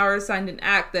Eisenhower signed an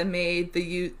act that made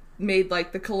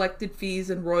like the collected fees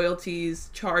and royalties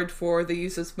charged for the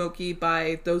use of Smokey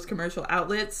by those commercial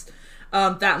outlets.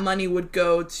 That money would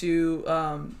go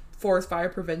to forest fire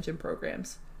prevention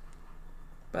programs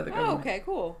by the government. Oh, okay,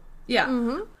 cool. Yeah.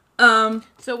 Mm-hmm.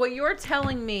 So what you're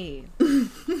telling me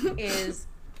is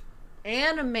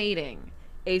animating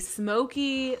a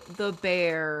Smokey the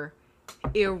Bear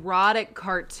erotic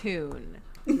cartoon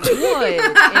would, in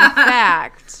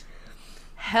fact,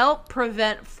 help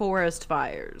prevent forest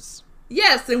fires.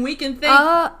 Yes, and we can thank...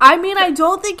 I mean, I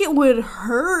don't think it would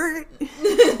hurt.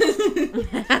 You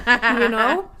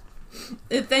know?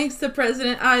 And thanks to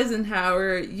President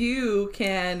Eisenhower, you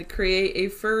can create a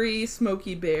furry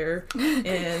Smokey Bear,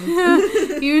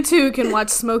 and You too can watch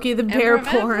Smokey the Bear and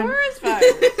prevent porn forest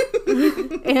fires.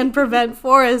 and prevent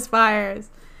forest fires.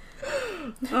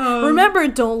 Remember,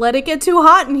 don't let it get too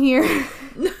hot in here.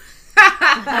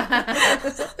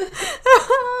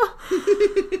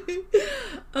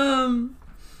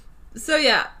 So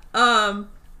yeah, in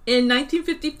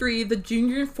 1953, the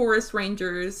Junior Forest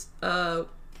Rangers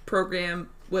program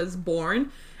was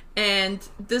born, and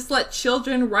this let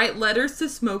children write letters to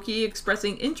Smokey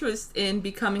expressing interest in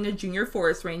becoming a junior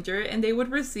forest ranger, and they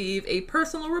would receive a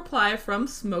personal reply from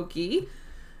Smokey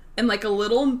and like a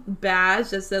little badge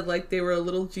that said like they were a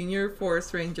little junior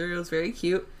forest ranger. It was very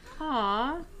cute.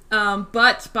 Aww.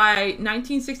 But by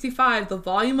 1965, the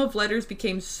volume of letters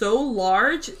became so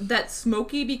large that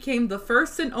Smokey became the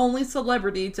first and only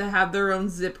celebrity to have their own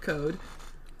zip code.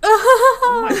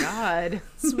 Oh my God.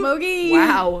 Smokey.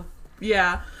 Wow.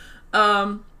 Yeah.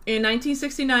 In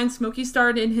 1969, Smokey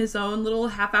starred in his own little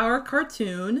half-hour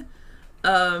cartoon.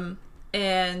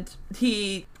 And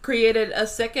he created a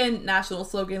second national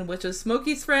slogan, which is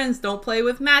Smokey's friends don't play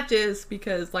with matches,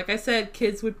 because like I said,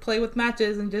 kids would play with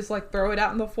matches and just like throw it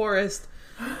out in the forest.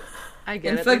 I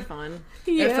get it. They're fun.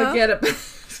 And forget it.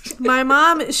 My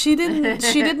mom, she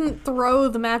didn't throw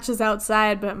the matches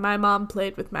outside, but my mom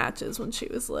played with matches when she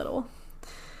was little.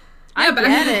 I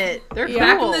get it. They're cool.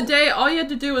 Back in the day, all you had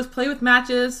to do was play with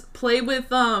matches, play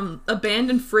with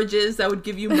abandoned fridges that would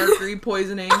give you mercury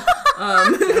poisoning.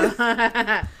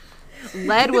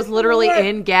 Lead was literally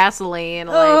in gasoline.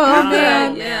 Like, Oh, I don't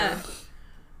man. know. Yeah.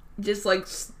 Just like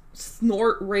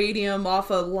snort radium off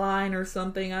a line or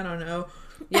something. I don't know.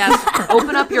 Yes.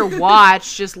 Open up your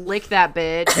watch. Just lick that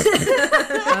bitch.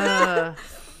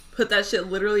 Put that shit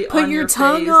literally Put on your your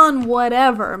tongue face. on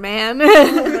whatever, man.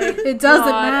 It doesn't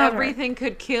God, matter. everything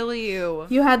could kill you.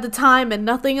 You had the time and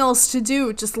nothing else to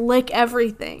do. Just lick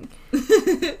everything.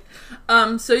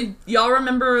 So y'all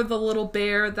remember the little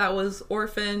bear that was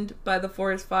orphaned by the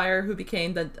forest fire who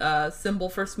became the symbol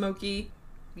for Smokey?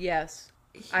 Yes.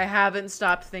 I haven't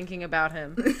stopped thinking about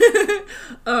him.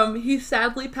 He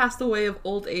sadly passed away of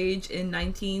old age in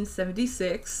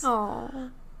 1976. Oh.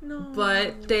 No.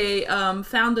 But they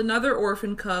found another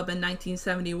orphan cub in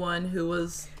 1971 who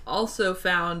was also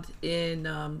found in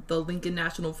the Lincoln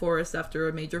National Forest after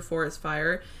a major forest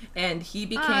fire, and he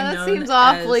became that known seems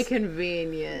awfully as...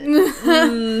 convenient.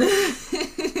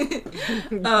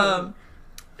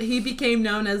 He became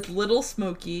known as Little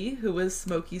Smokey, who was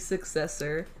Smokey's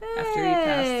successor after he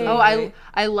passed away. Oh,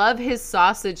 I love his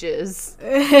sausages.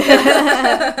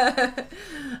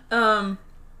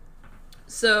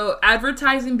 So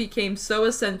advertising became so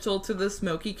essential to the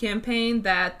Smokey campaign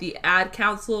that the Ad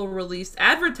Council released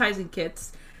advertising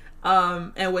kits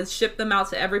and would ship them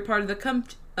out to every part of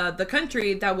the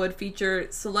country that would feature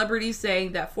celebrities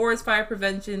saying that forest fire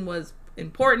prevention was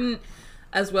important,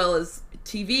 as well as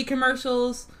TV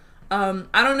commercials. I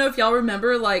don't know if y'all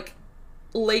remember, like,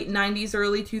 late 90s,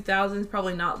 early 2000s,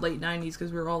 probably not late 90s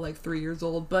because we were all like 3 years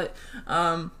old, but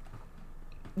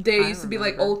there used to be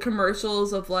like old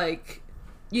commercials of like,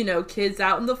 you know, kids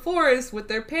out in the forest with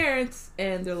their parents,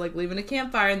 and they're like leaving a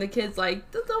campfire, and the kid's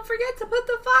like, don't forget to put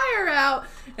the fire out,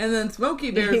 and then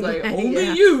Smokey Bear's like,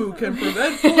 only you can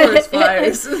prevent forest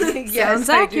fires. Yes,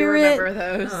 I do remember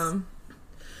those.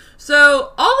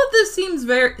 So all of this seems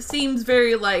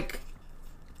very like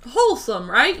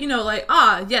wholesome, right? You know, like,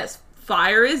 yes,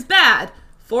 fire is bad.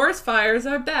 Forest fires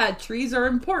are bad. Trees are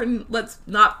important. Let's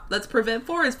prevent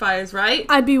forest fires, right?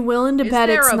 I'd be willing to bet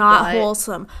it's not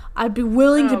wholesome. I'd be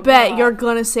willing to bet you're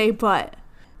gonna say but.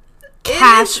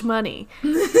 Cash money.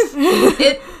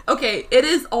 It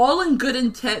is all in good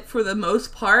intent for the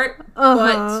most part,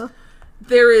 but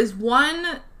there is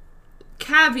one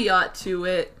caveat to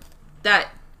it that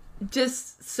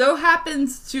just so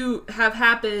happens to have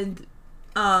happened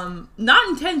not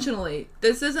intentionally.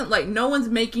 This isn't like no one's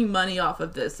making money off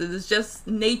of this. It is just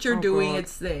nature doing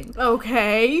its thing.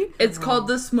 Okay. It's called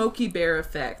the Smokey Bear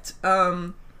effect.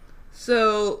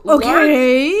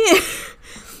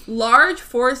 Large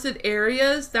forested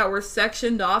areas that were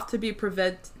sectioned off to be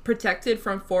protected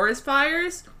from forest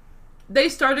fires, they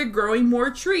started growing more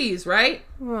trees, right?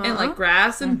 And like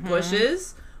grass and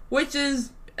bushes, which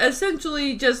is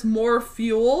essentially just more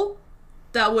fuel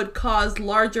that would cause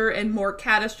larger and more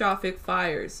catastrophic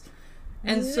fires.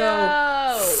 And so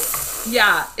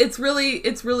yeah, it's really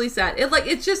sad.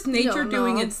 It's just nature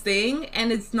doing its thing,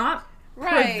 and it's not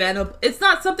preventable. It's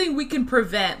not something we can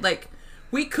prevent. Like,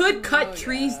 we could cut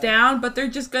trees down, but they're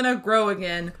just gonna grow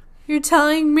again. You're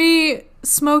telling me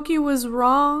Smokey was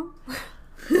wrong?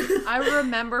 I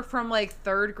remember from like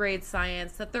third grade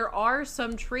science that there are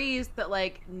some trees that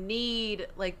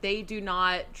they do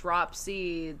not drop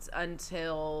seeds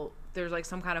until there's like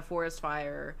some kind of forest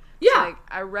fire. Yeah. So, like,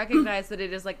 I recognize that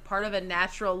it is like part of a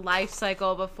natural life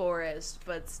cycle of a forest,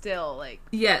 but still, like,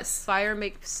 yes, fire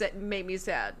make me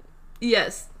sad.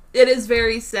 Yes, it is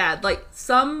very sad. Like,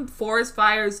 some forest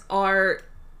fires are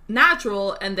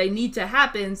natural and they need to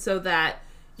happen so that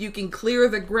you can clear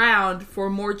the ground for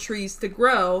more trees to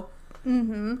grow.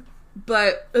 Mm-hmm.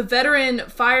 But a veteran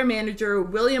fire manager,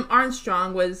 William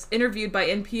Armstrong, was interviewed by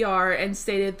NPR and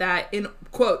stated that, in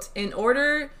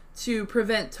order to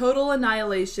prevent total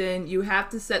annihilation, you have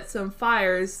to set some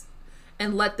fires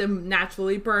and let them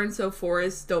naturally burn so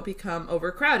forests don't become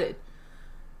overcrowded.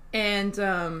 And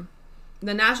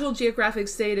the National Geographic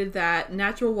stated that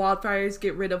natural wildfires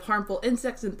get rid of harmful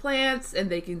insects and plants,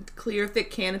 and they can clear thick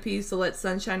canopies to let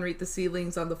sunshine reach the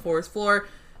seedlings on the forest floor.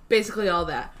 Basically all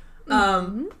that.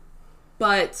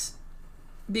 But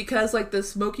because like the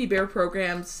Smokey Bear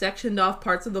program sectioned off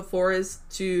parts of the forest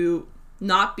to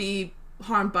not be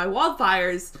harmed by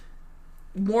wildfires,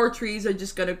 more trees are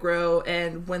just going to grow,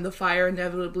 and when the fire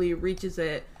inevitably reaches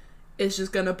it, it's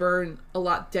just going to burn a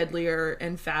lot deadlier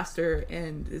and faster,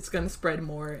 and it's going to spread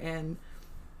more, and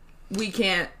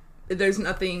there's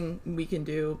nothing we can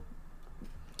do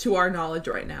to our knowledge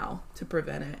right now to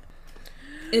prevent it.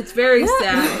 It's very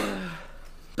sad.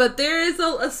 But there is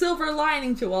a silver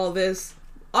lining to all this.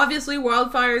 Obviously,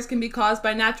 wildfires can be caused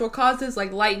by natural causes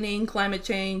like lightning, climate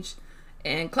change,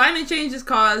 and climate change is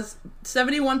caused,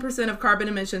 71% of carbon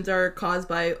emissions are caused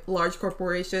by large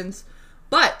corporations.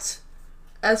 But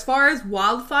as far as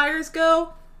wildfires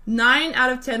go, 9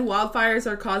 out of 10 wildfires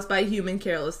are caused by human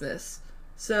carelessness.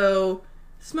 So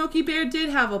Smokey Bear did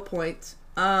have a point,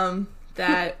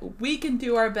 that we can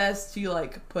do our best to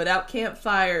like put out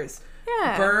campfires,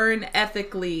 burn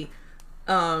ethically,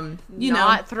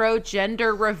 not throw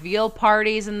gender reveal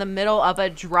parties in the middle of a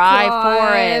dry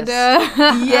forest.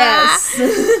 Yes.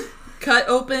 cut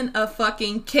open a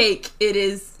fucking cake.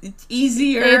 It's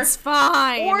easier. It's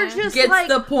fine. Or just Gets like,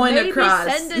 the point maybe across.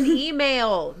 send an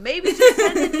email. Maybe just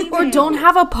send an email. Or don't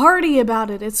have a party about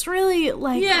it. It's really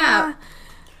like, Yeah.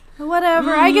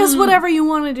 whatever. I guess whatever you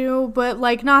want to do, but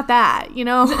like not that, you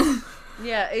know?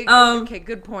 Yeah, okay,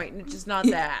 good point. It's just not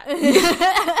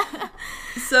that.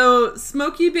 So,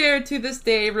 Smokey Bear to this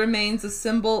day remains a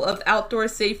symbol of outdoor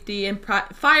safety and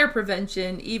fire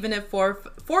prevention, even if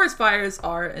forest fires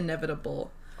are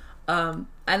inevitable. And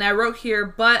I wrote here,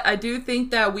 but I do think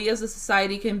that we as a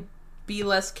society can be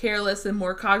less careless and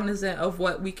more cognizant of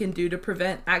what we can do to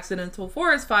prevent accidental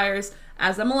forest fires.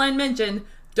 As Emmeline mentioned,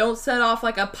 don't set off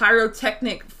like a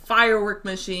pyrotechnic firework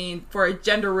machine for a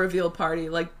gender reveal party.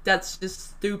 Like, that's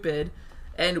just stupid.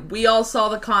 And we all saw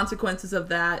the consequences of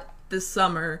that this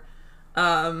summer.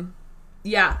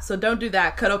 Yeah, so don't do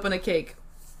that. Cut open a cake.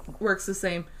 Works the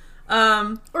same.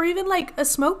 Or even like a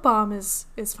smoke bomb is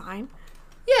fine.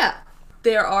 Yeah.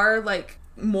 There are like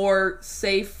more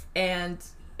safe and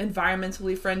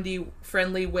environmentally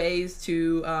friendly ways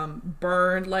to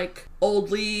burn like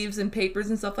old leaves and papers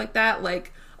and stuff like that.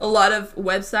 Like, a lot of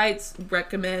websites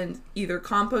recommend either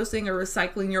composting or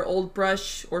recycling your old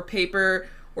brush or paper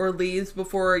or leaves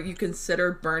before you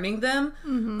consider burning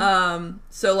them.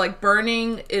 So like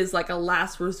burning is like a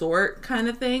last resort kind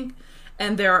of thing.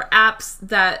 And there are apps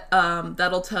that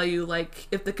that'll tell you like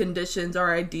if the conditions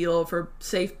are ideal for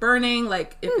safe burning,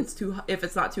 like if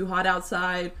it's not too hot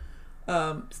outside,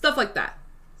 stuff like that.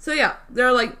 So yeah, there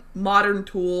are like modern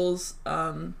tools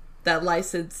that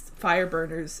licensed fire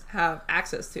burners have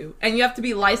access to, and you have to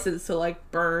be licensed to like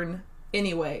burn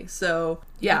anyway. So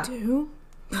yeah, You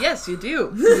do? yes, you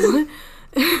do.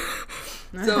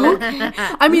 So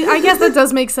I mean, I guess that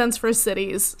does make sense for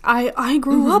cities. I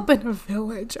grew up in a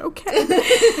village, okay?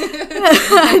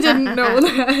 I didn't know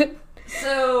that.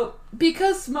 So,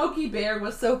 because Smokey Bear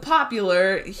was so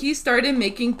popular, he started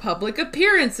making public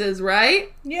appearances,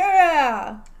 right?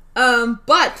 Yeah.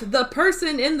 But the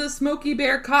person in the Smokey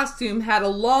Bear costume had a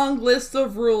long list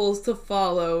of rules to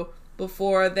follow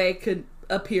before they could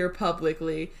appear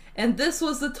publicly. And this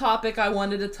was the topic I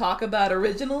wanted to talk about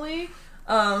originally.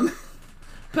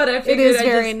 But I figured it is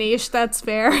very niche, that's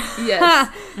fair.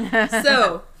 Yes.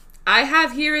 So, I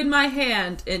have here in my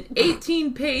hand an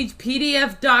 18-page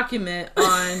PDF document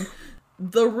on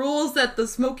the rules that the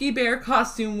Smokey Bear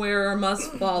costume wearer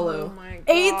must follow. Oh my God.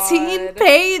 18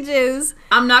 pages.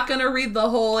 I'm not going to read the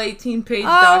whole 18-page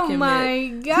Oh document. my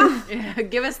god. Yeah,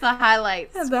 give us the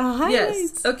highlights. The highlights.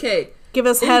 Yes. Okay. Give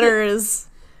us headers.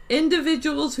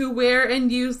 Individuals who wear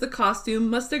and use the costume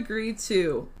must agree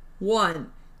to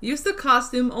 1. Use the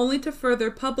costume only to further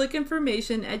public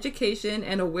information, education,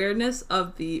 and awareness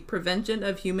of the prevention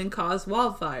of human-caused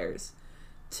wildfires.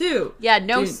 2. Yeah,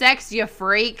 no sex, you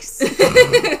freaks.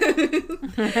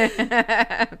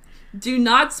 Do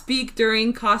not speak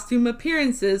during costume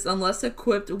appearances unless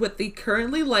equipped with the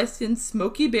currently licensed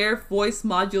Smokey Bear voice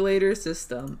modulator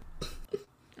system.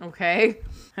 Okay.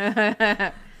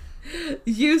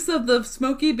 Use of the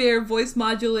Smokey Bear voice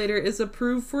modulator is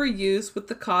approved for use with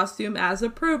the costume as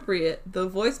appropriate. The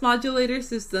voice modulator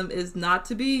system is not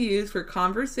to be used for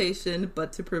conversation,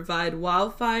 but to provide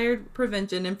wildfire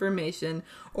prevention information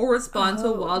or respond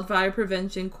to wildfire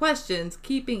prevention questions,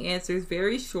 keeping answers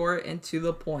very short and to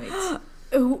the point.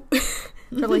 Ooh.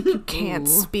 They're like, you can't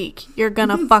speak. You're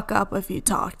gonna fuck up if you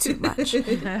talk too much.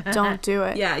 Don't do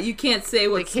it. Yeah, you can't say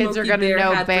what The kids Smokey are going to Bear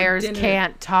know had for bears dinner.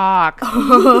 can't talk.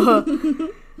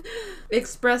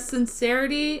 Express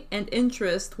sincerity and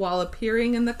interest while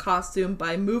appearing in the costume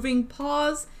by moving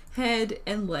paws, head,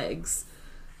 and legs.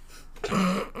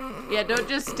 Yeah, don't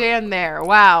just stand there.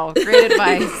 Wow, great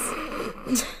advice.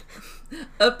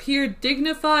 Appear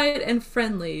dignified and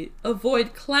friendly.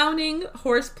 Avoid clowning,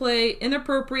 horseplay,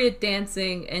 inappropriate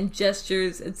dancing, and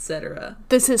gestures, etc.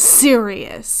 This is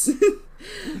serious.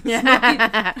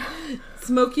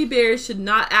 Smokey Bear should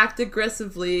not act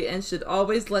aggressively and should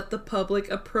always let the public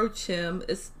approach him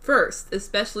first,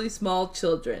 especially small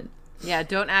children. Yeah,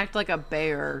 don't act like a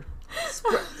bear.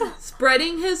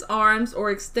 Spreading his arms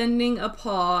or extending a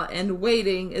paw and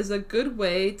waiting is a good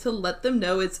way to let them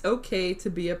know it's okay to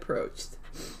be approached.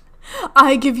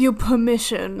 I give you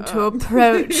permission to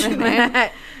approach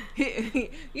me.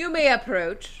 You may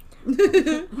approach.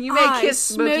 You may kiss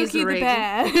Smokey's Smokey ring.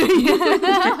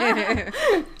 the Bear.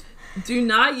 Do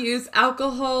not use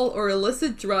alcohol or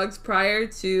illicit drugs prior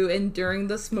to and during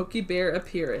the Smokey Bear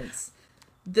appearance.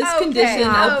 This condition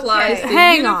applies to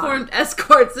Hang on. uniformed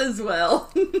escorts as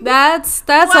well. That's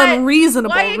What?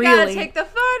 unreasonable, Why you really. gotta take the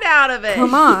fun out of it?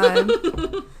 Come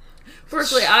on.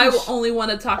 Personally, I only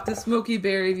want to talk to Smokey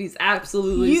Bear if he's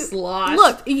absolutely sloshed.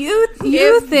 Look, you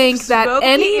If think that Smokey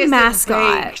any isn't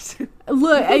mascot... baked.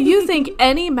 Look, you think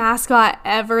any mascot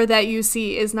ever that you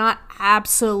see is not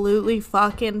absolutely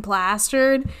fucking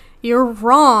plastered? You're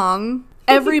wrong.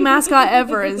 Every mascot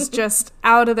ever is just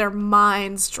out of their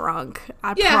minds drunk.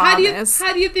 I promise.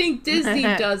 How do you think Disney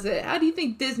does it? How do you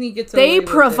think Disney gets They away with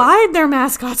provide their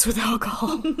mascots with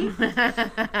alcohol.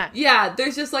 it? Yeah,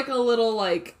 there's just like a little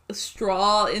like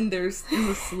straw in the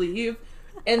sleeve,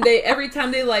 and they every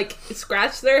time they like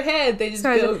scratch their head, they just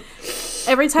go.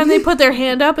 Every time they put their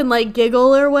hand up and like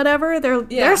giggle or whatever,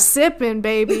 they're sipping,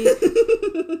 baby.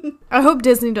 I hope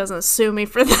Disney doesn't sue me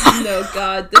for that. No,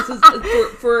 God, this is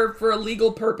for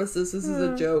legal purposes. This is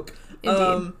a joke.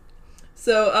 Indeed.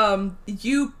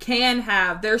 You can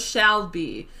have. There shall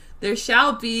be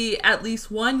at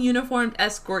least one uniformed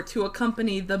escort to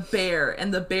accompany the bear,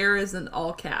 and the bear is in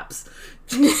all caps.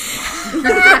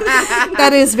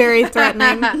 That is very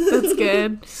threatening. That's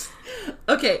good.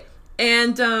 Okay,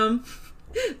 and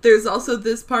there's also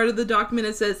this part of the document.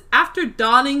 It says, after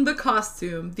donning the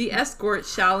costume, the escort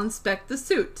shall inspect the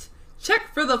suit.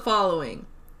 Check for the following.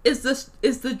 Is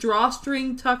the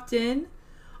drawstring tucked in?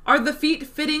 Are the feet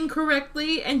fitting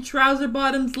correctly and trouser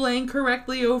bottoms laying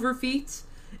correctly over feet?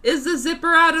 Is the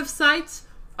zipper out of sight?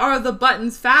 Are the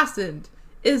buttons fastened?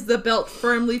 Is the belt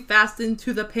firmly fastened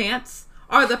to the pants?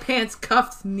 Are the pants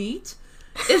cuffed neat?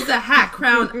 Is the hat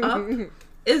crown up?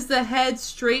 Is the head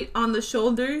straight on the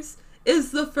shoulders?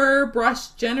 Is the fur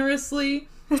brushed generously?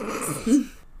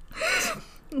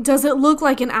 Does it look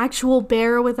like an actual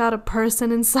bear without a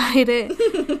person inside it?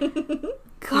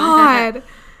 God.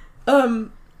 And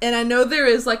I know there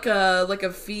is like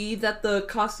a fee that the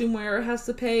costume wearer has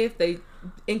to pay if they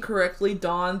incorrectly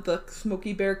don the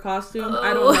Smokey Bear costume.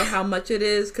 I don't know how much it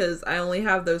is because I only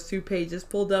have those 2 pages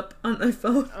pulled up on my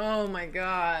phone. Oh my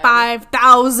God.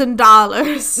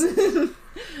 $5,000.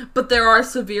 But there are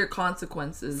severe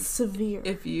consequences. Severe.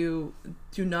 If you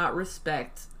do not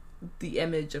respect the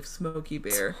image of Smokey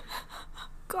Bear.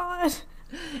 God.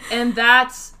 And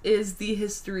that is the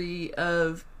history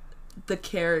of the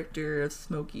character of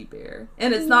Smokey Bear.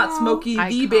 And it's not Smokey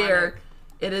the Bear.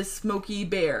 It is Smokey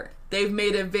Bear. They've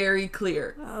made it very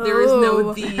clear. There is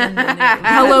no D in the name.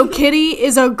 Hello Kitty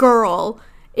is a girl.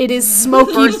 It is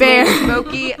Smokey First Bear. name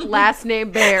Smokey, last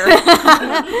name Bear.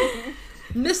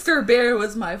 Mr. Bear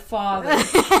was my father.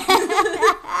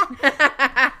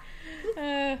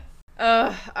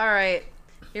 All right.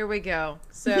 Here we go.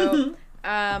 So,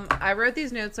 I wrote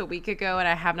these notes a week ago, and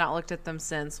I have not looked at them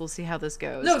since. We'll see how this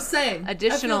goes. No, same.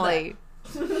 Additionally,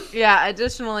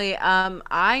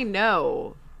 I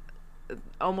know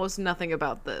almost nothing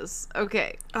about this.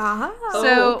 Okay.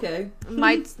 So, okay.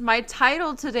 my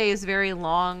title today is very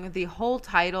long. The whole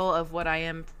title of what I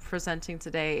am presenting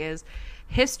today is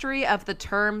History of the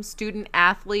Term Student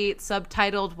Athlete,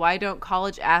 subtitled Why Don't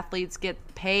College Athletes Get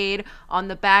Paid? On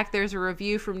the back, there's a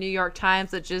review from New York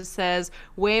Times that just says,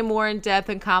 way more in depth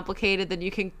and complicated than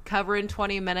you can cover in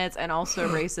 20 minutes, and also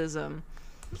racism.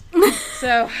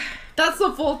 So, that's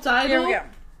the full title? Here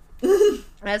we go.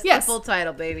 That's the full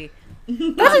title, baby.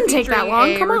 That didn't take that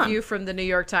long. Come on. Review from the New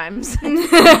York Times.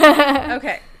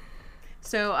 Okay.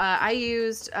 So, I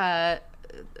used an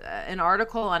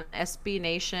article on SB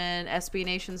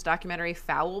Nation's documentary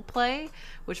Foul Play,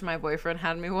 which my boyfriend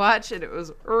had me watch, and it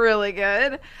was really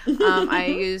good. I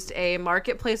used a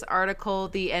Marketplace article,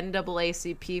 the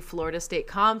NAACP Florida State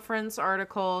Conference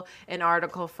article, an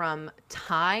article from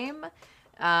Time.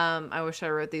 I wish I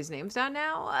wrote these names down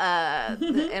now.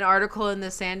 An article in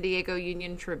the San Diego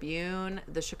Union Tribune,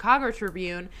 the Chicago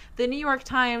Tribune, the New York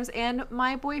Times, and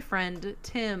my boyfriend,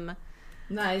 Tim.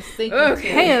 Nice. Thank you,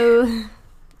 Okay. Tim.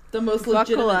 The most Buckle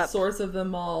legitimate up. source of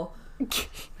them all.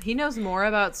 He knows more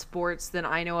about sports than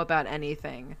I know about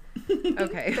anything.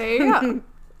 Okay. There you go.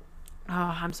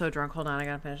 Oh, I'm so drunk. Hold on, I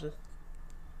gotta finish this.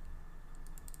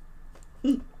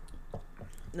 I'm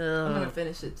gonna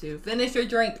finish it too. Finish your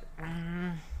drink.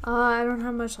 I don't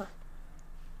have much left.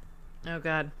 Oh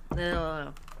God.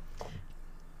 Ugh.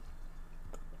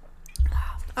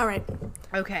 All right.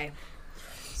 Okay.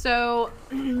 So,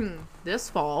 this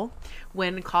fall,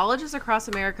 when colleges across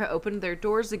America opened their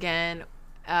doors again,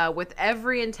 with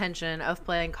every intention of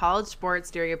playing college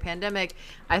sports during a pandemic,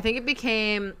 I think it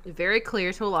became very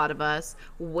clear to a lot of us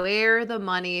where the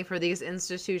money for these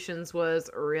institutions was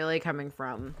really coming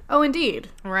from. Oh, indeed.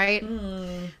 Right?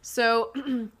 So,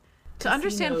 to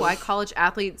understand why college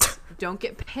athletes don't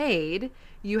get paid,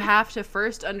 you have to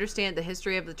first understand the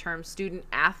history of the term student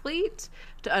athlete,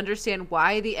 to understand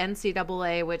why the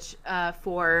NCAA, which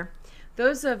for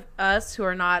those of us who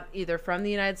are not either from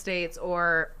the United States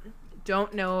or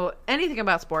don't know anything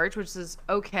about sports, which is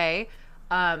okay.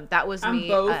 That was me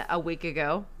a week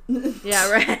ago. Yeah,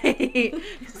 right.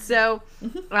 So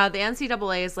the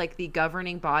NCAA is like the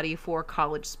governing body for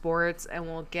college sports, and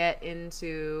we'll get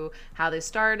into how they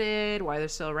started, why they're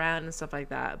still around, and stuff like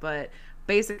that. But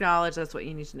basic knowledge, that's what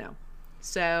you need to know.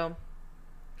 So,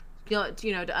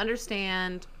 to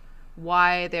understand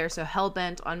why they're so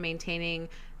hell-bent on maintaining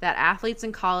that athletes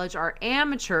in college are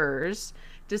amateurs,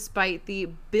 despite the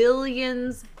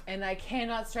billions, and I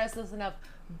cannot stress this enough,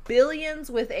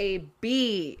 billions with a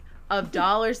B of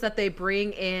dollars that they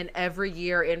bring in every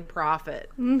year in profit.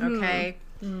 Okay?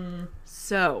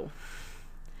 So,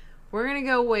 we're going to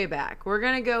go way back. We're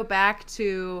going to go back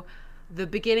to the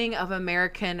beginning of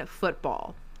American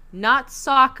football. Not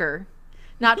soccer,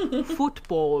 not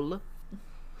football,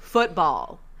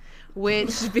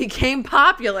 which became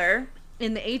popular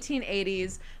in the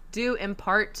 1880s due in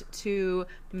part to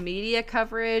media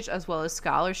coverage as well as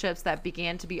scholarships that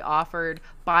began to be offered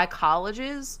by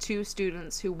colleges to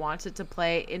students who wanted to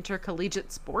play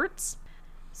intercollegiate sports.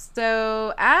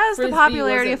 So as the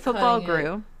popularity of football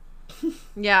grew,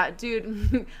 yeah,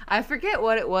 dude, I forget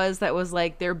what it was that was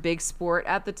like their big sport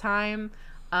at the time.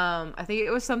 I think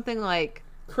it was something like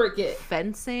cricket,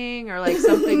 fencing, or like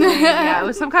something lame. Yeah, it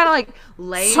was some kind of like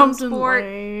lame sport.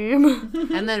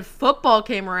 And then football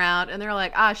came around and they're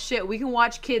like, shit, we can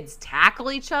watch kids tackle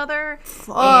each other.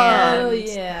 And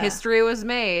history was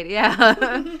made.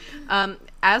 Yeah.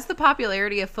 As the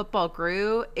popularity of football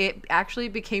grew, it actually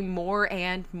became more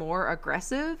and more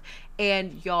aggressive.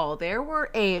 And y'all, there were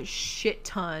a shit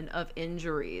ton of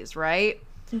injuries, right?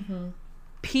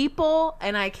 People,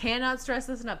 and I cannot stress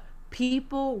this enough,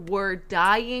 people were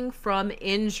dying from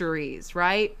injuries,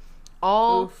 right?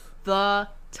 All the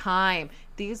time.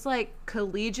 These like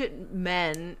collegiate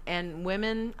men and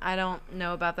women, I don't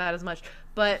know about that as much,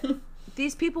 but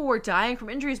these people were dying from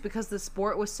injuries because the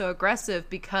sport was so aggressive,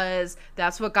 because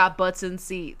that's what got butts in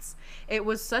seats. It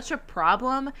was such a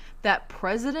problem that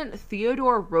President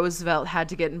Theodore Roosevelt had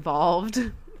to get involved.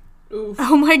 Oof.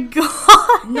 Oh my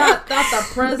god. Not the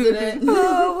president.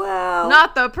 Oh wow.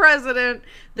 Not the president.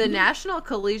 The National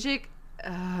Collegiate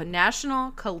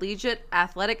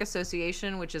Athletic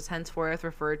Association, which is henceforth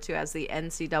referred to as the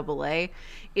NCAA,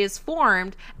 is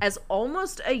formed as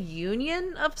almost a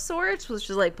union of sorts, which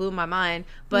just like blew my mind,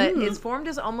 but it's formed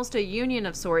as almost a union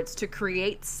of sorts to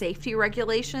create safety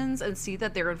regulations and see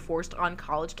that they're enforced on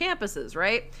college campuses,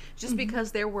 right? Just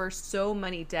because there were so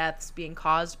many deaths being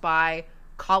caused by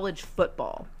college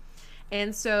football.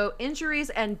 And so injuries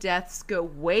and deaths go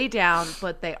way down,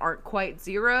 but they aren't quite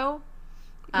zero.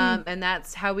 And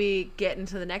that's how we get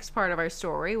into the next part of our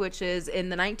story, which is in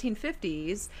the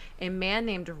 1950s, a man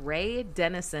named Ray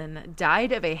Dennison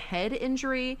died of a head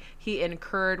injury he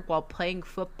incurred while playing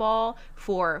football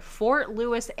for Fort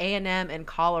Lewis A&M in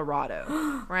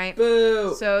Colorado, right?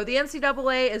 Boo. So the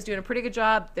NCAA is doing a pretty good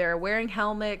job. They're wearing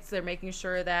helmets. They're making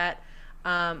sure that,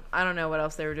 I don't know what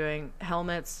else they were doing.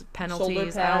 Helmets, penalties.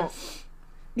 Shoulder pads.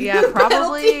 Yeah,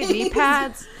 probably knee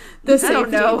pads. The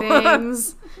safety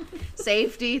things.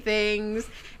 Safety things.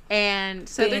 And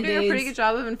so Band-Aids. They're doing a pretty good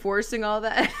job of enforcing all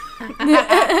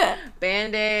that.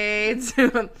 Band-Aids,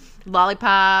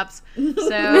 lollipops.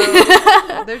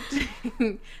 So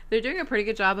they're doing a pretty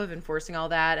good job of enforcing all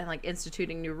that and like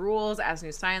instituting new rules as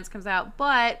new science comes out.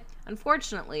 But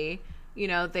unfortunately,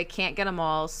 they can't get them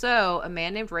all. So a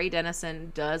man named Ray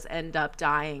Dennison does end up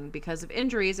dying because of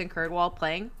injuries incurred while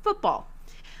playing football.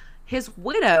 His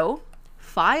widow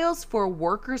files for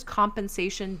workers'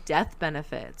 compensation death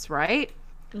benefits, right?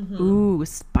 Ooh,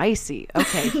 spicy.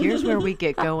 Okay, here's where we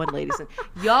get going, ladies.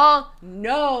 Y'all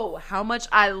know how much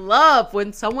I love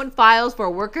when someone files for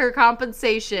worker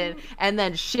compensation and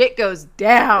then shit goes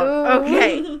down.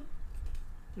 Okay.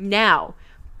 Now,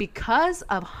 because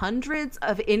of hundreds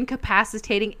of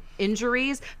incapacitating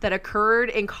injuries that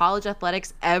occurred in college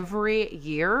athletics every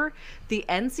year, the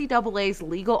NCAA's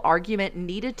legal argument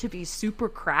needed to be super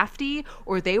crafty,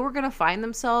 or they were going to find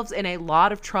themselves in a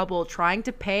lot of trouble trying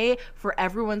to pay for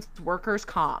everyone's workers'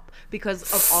 comp because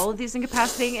of all of these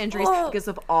incapacitating injuries, because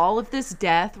of all of this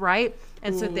death, right?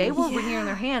 And so they were wringing on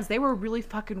their hands. They were really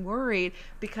fucking worried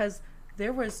because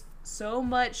there was so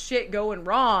much shit going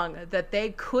wrong that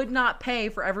they could not pay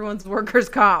for everyone's workers'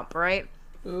 comp, right?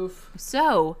 Oof.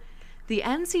 So the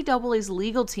NCAA's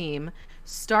legal team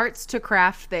starts to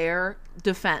craft their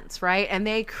defense, right? And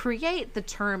they create the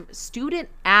term student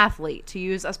athlete to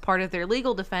use as part of their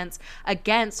legal defense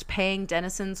against paying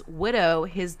Dennison's widow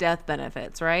his death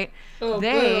benefits, right?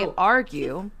 They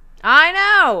argue, I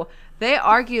know, They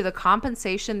argue the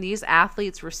compensation these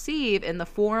athletes receive in the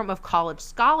form of college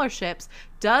scholarships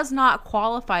does not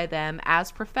qualify them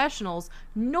as professionals,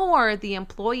 nor the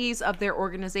employees of their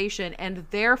organization, and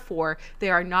therefore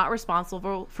they are not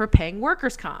responsible for paying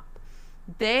workers' comp.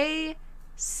 They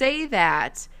say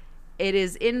that it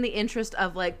is in the interest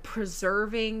of like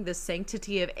preserving the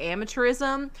sanctity of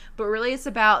amateurism, but really it's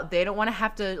about they don't want to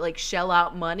have to like shell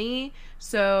out money,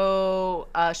 so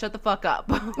shut the fuck up.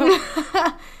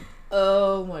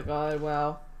 Oh my god,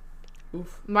 wow.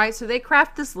 Oof. Right, so they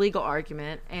craft this legal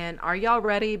argument, and are y'all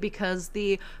ready? Because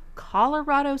the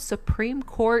Colorado Supreme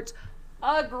Court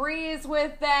agrees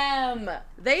with them.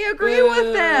 They agree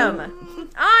with them.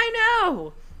 I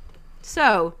know.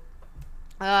 So,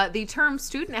 the term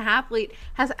student athlete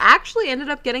has actually ended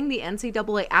up getting the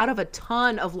NCAA out of a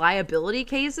ton of liability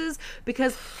cases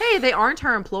because, hey, they aren't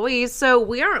our employees, so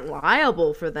we aren't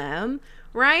liable for them,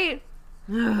 right?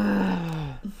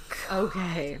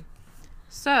 Okay.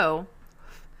 So,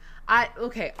 I'm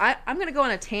going to go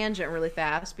on a tangent really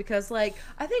fast because, like,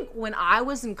 I think when I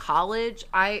was in college,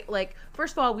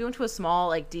 first of all, we went to a small,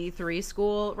 like, D3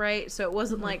 school, right? So it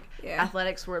wasn't like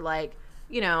athletics were, like,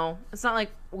 you know, it's not like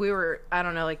we were, I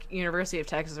don't know, like University of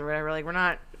Texas or whatever. Like, we're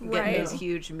not getting these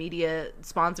huge media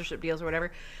sponsorship deals or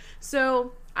whatever.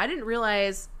 So I didn't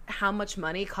realize how much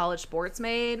money college sports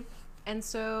made. And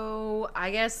so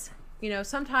I guess, you know,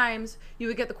 sometimes you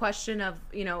would get the question of,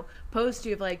 you know, posed to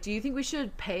you of like, do you think we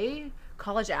should pay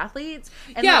college athletes?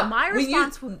 And yeah, like, my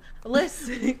response was,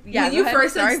 listen, yeah, when you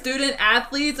first said student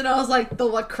athletes, and I was like, the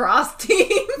lacrosse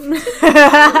team.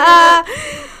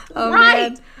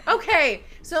 Right. Man. Okay.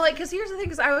 So, like, because here's the thing,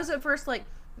 because I was at first like,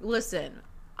 listen,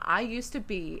 I used to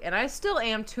be, and I still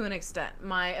am to an extent.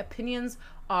 My opinions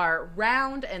are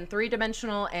round and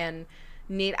three-dimensional and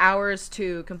need hours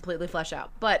to completely flesh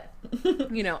out. But,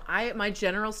 you know, my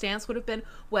general stance would have been,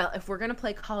 well, if we're going to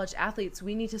play college athletes,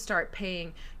 we need to start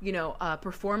paying, you know,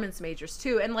 performance majors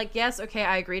too. And like, yes, okay,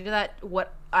 I agree to that,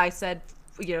 what I said,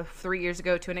 you know, 3 years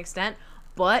ago to an extent.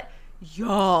 But,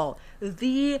 y'all,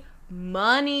 the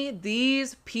money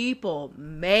these people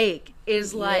make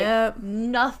is like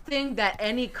nothing that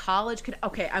any college could.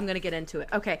 Okay, I'm gonna get into it.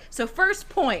 Okay, so first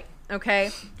point,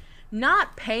 okay,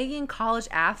 not paying college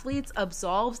athletes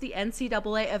absolves the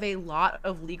NCAA of a lot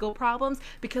of legal problems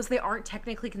because they aren't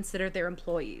technically considered their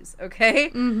employees. Okay,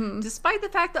 despite the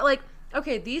fact that, like,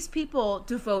 okay, these people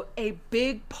devote a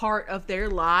big part of their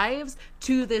lives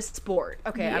to this sport.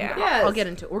 Okay, I'll get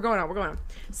into it. We're going on.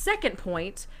 Second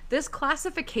point, this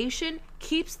classification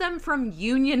keeps them from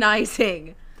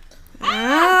unionizing.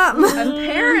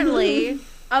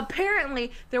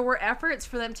 Apparently, there were efforts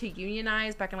for them to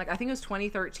unionize back in, like, I think it was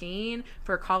 2013,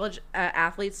 for college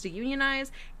athletes to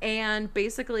unionize, and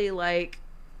basically, like,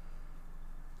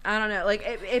 I don't know, like,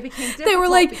 it became difficult. They were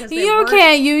like, you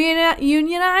can't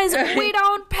unionize, we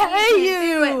don't pay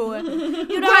you.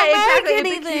 You don't make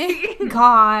anything.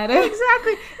 God.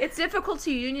 Exactly. It's difficult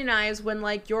to unionize when,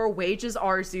 like, your wages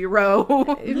are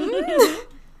zero.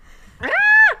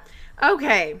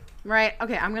 Okay. Right.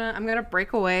 Okay, I'm gonna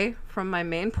break away from my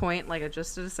main point, like I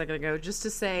just did a second ago, just to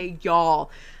say,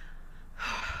 y'all,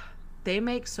 they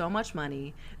make so much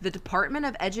money. The Department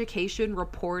of Education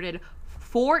reported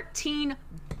 $14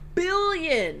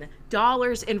 billion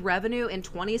in revenue in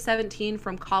 2017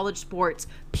 from college sports.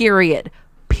 Period.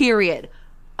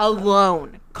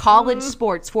 Alone. College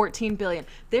sports, 14 billion.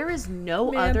 There is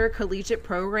no other collegiate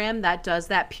program that does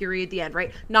that, period, the end,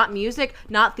 right? Not music,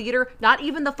 not theater, not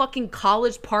even the fucking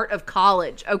college part of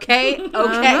college, okay?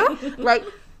 Okay? Like,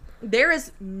 there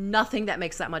is nothing that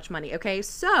makes that much money, okay?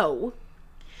 So,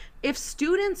 if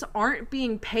students aren't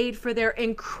being paid for their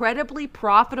incredibly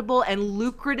profitable and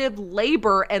lucrative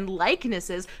labor and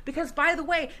likenesses, because, by the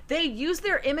way, they use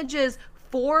their images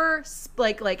for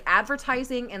like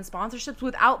advertising and sponsorships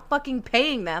without fucking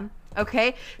paying them,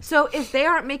 okay? So if they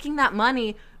aren't making that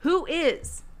money, who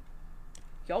is?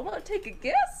 Y'all want to take a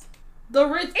guess? The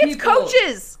rich people. It's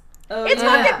coaches. It's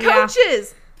fucking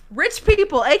coaches. Rich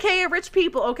people, aka rich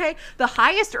people, okay? The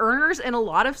highest earners in a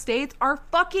lot of states are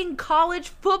fucking college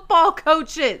football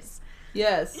coaches.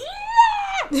 Yes.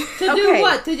 Yeah! To do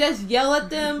what? To just yell at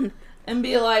them and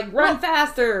be like, run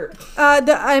faster.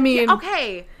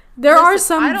 Okay. There are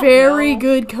some very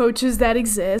good coaches that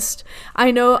exist.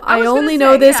 I only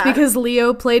know this because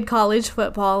Leo played college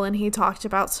football and he talked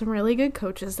about some really good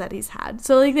coaches that he's had.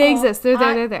 So, like, they exist. They're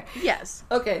there. Yes.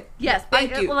 Okay. Yes.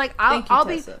 Thank you. Like, I'll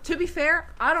be, to be fair,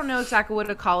 I don't know exactly what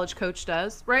a college coach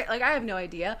does, right? Like, I have no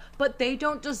idea, but they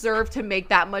don't deserve to make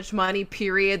that much money,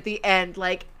 period, the end.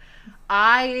 Like,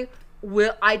 I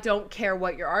don't care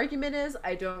what your argument is.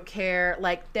 I don't care.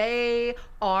 Like, they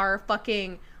are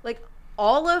fucking, like,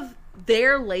 all of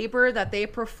their labor that they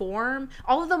perform,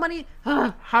 all of the money,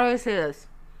 how do I say this?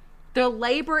 The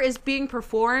labor is being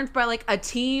performed by like a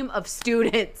team of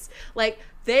students. Like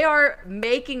they are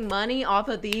making money off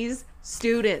of these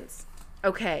students.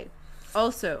 Okay.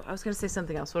 Also, I was going to say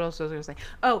something else. What else was I going to say?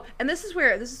 Oh, and this is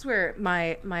where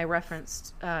my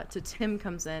reference to Tim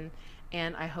comes in,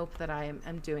 and I hope that I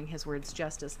am doing his words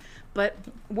justice. But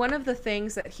one of the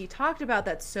things that he talked about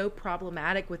that's so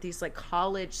problematic with these like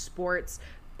college sports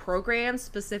programs,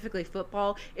 specifically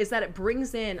football, is that it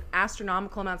brings in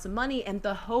astronomical amounts of money, and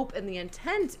the hope and the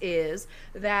intent is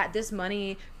that this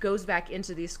money goes back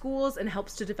into these schools and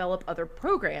helps to develop other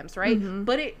programs, right?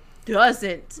 But it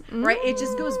doesn't, right? It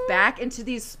just goes back into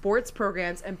these sports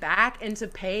programs and back into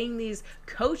paying these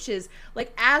coaches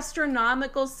like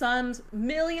astronomical sums,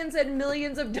 millions and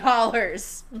millions of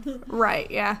dollars. Right,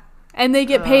 yeah. And they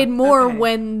get paid more okay.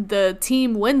 when the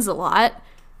team wins a lot.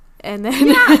 And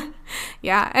then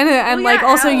yeah, and like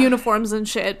also uniforms and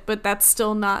shit, but that's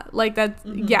still not like that.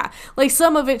 Yeah, like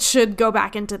some of it should go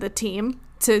back into the team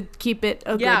to keep it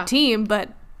a good team, but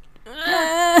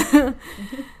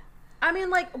I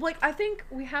mean, like I think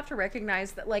we have to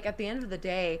recognize that, like, at the end of the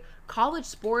day, college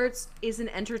sports is an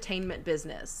entertainment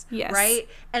business, yes, right?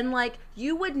 And like,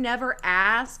 you would never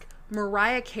ask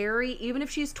Mariah Carey, even if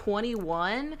she's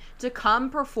 21, to come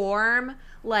perform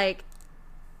like.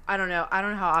 I don't know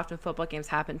how often football games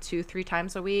happen, 2-3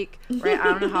 times a week, right? I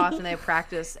don't know how often they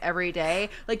practice every day.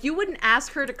 Like, you wouldn't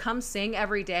ask her to come sing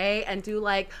every day and do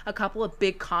like a couple of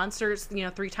big concerts,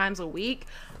 3 times a week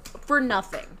for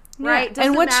nothing, right?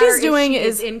 And what she's doing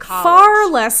is in college. far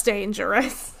less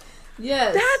dangerous.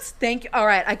 Yes. Thank you. All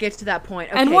right, I get to that point.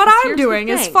 Okay, and what I'm doing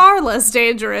is far less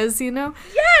dangerous,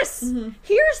 Yes!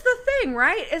 Here's the thing,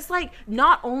 right? It's like,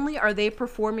 not only are they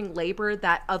performing labor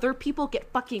that other people get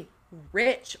fucking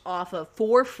rich off of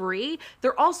for free,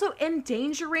 they're also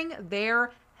endangering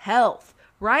their health,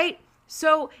 right?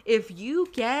 So if you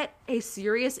get a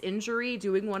serious injury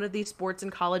doing one of these sports in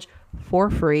college for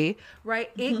free,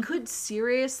 right, it could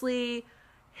seriously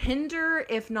hinder,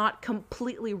 if not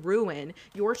completely ruin,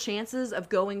 your chances of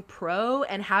going pro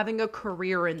and having a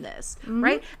career in this,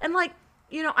 right? And like,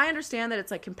 I understand that it's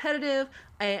like competitive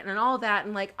and all that.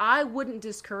 And like, I wouldn't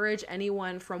discourage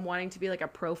anyone from wanting to be like a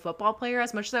pro football player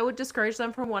as much as I would discourage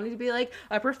them from wanting to be like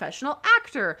a professional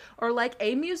actor or like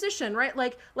a musician, right?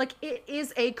 Like it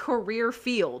is a career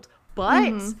field.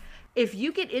 But if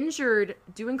you get injured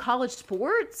doing college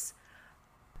sports,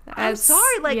 I'm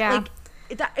sorry. Like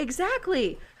that,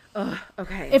 exactly.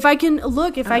 Okay. If I can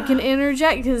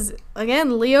interject, because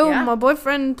again, Leo, my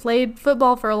boyfriend, played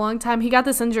football for a long time. He got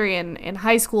this injury in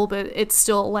high school, but it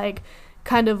still like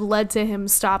kind of led to him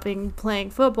stopping playing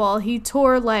football. He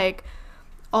tore like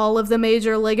all of the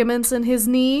major ligaments in his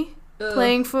knee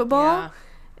playing football,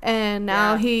 and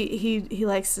now he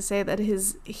likes to say that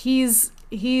he's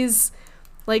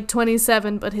like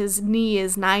 27, but his knee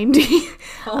is 90.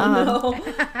 Oh no.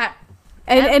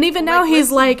 And even now he's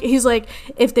like,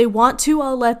 if they want to,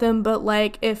 I'll let them, but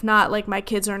like if not, like my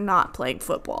kids are not playing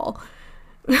football.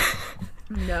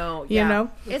 No,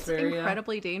 it's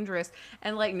incredibly dangerous.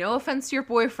 And like, no offense to your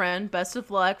boyfriend, best of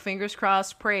luck, fingers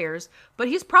crossed, prayers, but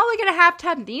he's probably gonna have to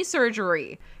have knee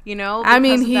surgery. I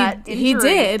mean,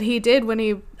 he did when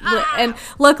he and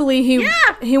luckily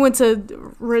he went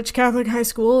to rich Catholic high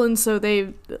school, and so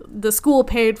the school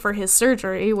paid for his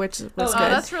surgery, which was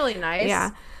good. That's really nice.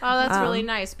 Yeah. Oh, that's really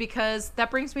nice, because that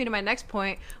brings me to my next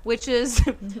point, which is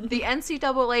the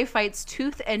NCAA fights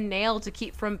tooth and nail to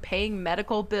keep from paying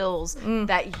medical bills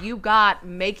that you got,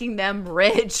 making them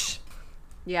rich.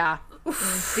 Yeah.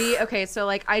 Okay, so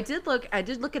like I did look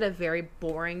at a very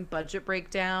boring budget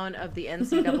breakdown of the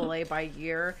NCAA by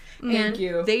year. And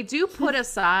they do put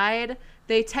aside,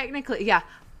 they technically,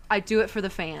 I do it for the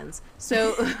fans.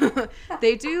 So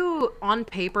they do on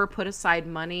paper put aside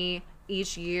money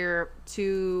each year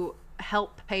to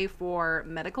help pay for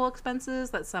medical expenses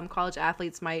that some college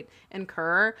athletes might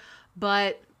incur.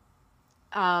 But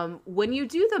when you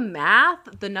do the math,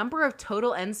 the number of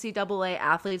total NCAA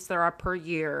athletes there are per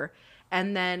year,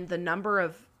 and then the number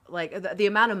of like the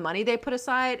amount of money they put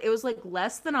aside, it was like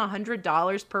less than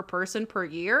 $100 per person per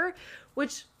year,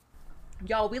 which,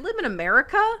 y'all, we live in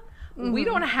America. We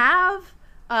don't have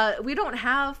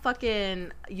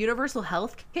fucking universal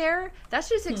health care. That's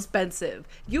just expensive.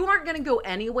 You aren't going to go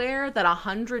anywhere that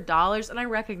 $100, and I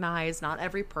recognize not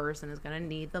every person is going to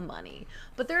need the money,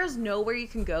 but there is nowhere you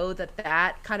can go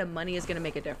that kind of money is going to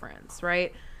make a difference,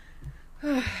 right?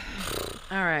 All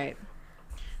right.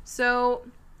 So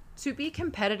to be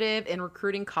competitive in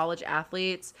recruiting college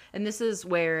athletes, and this is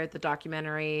where the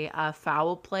documentary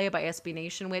Foul Play by SB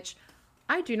Nation, which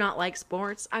I do not like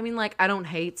sports. I mean, like, I don't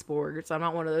hate sports. I'm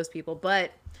not one of those people,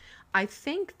 but I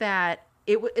think that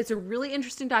it's a really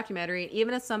interesting documentary. And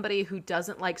even as somebody who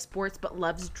doesn't like sports but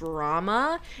loves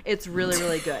drama, it's really,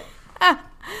 really good.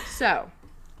 So,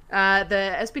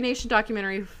 the SB Nation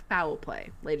documentary Foul Play,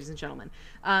 ladies and gentlemen.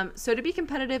 So to be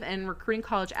competitive and recruiting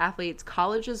college athletes,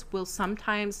 colleges will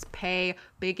sometimes pay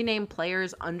big name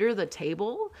players under the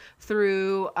table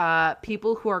through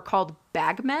people who are called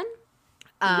bagmen.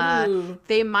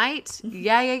 They might,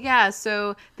 yeah.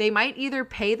 So they might either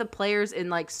pay the players in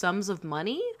like sums of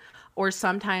money, or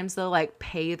sometimes they'll like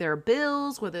pay their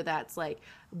bills, whether that's like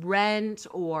rent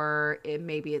or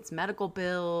maybe it's medical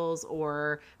bills,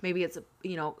 or maybe it's,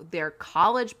 you know, their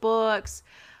college books.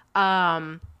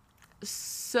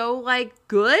 So like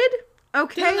good.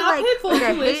 Okay. Do they not like, pay full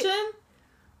okay, tuition?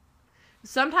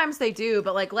 Sometimes they do,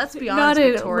 but like, let's be Not honest,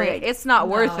 in, Victoria, like- it's not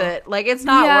worth No. it. Like, it's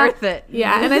not worth it.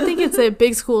 Yeah, and I think it's at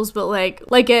big schools, but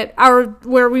like at our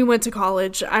where we went to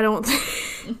college, I don't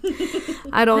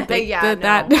think Yeah,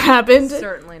 that no. happened.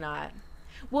 Certainly not.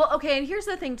 Well, okay, and here's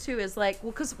the thing too is like,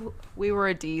 well, because we were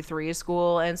a D3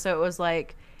 school, and so it was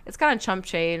like, it's kind of chump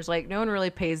change. Like, no one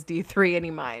really pays D3 any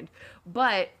mind.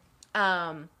 But,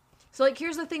 so like,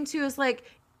 here's the thing too is like,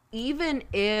 even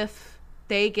if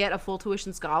they get a full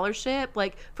tuition scholarship,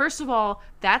 like, first of all,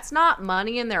 that's not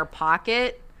money in their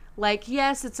pocket. Like,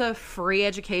 yes, it's a free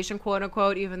education, quote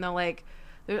unquote, even though like,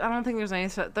 I don't think there's any,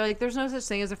 like, there's no such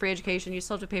thing as a free education. You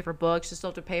still have to pay for books, you still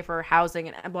have to pay for housing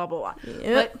and blah, blah, blah.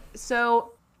 Yep. But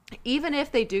so even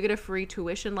if they do get a free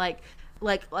tuition, like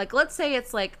let's say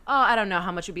it's like, oh, I don't know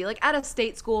how much it'd be. Like at a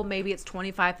state school, maybe it's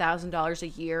 $25,000 a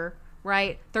year,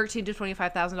 right? $13,000 to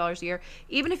 $25,000 a year.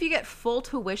 Even if you get full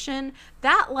tuition,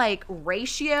 that like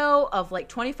ratio of like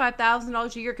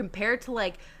 $25,000 a year compared to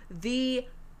like the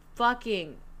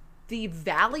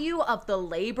value of the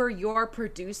labor you're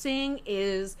producing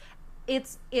is,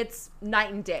 it's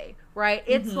night and day, right?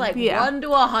 It's like 1 to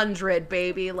 100,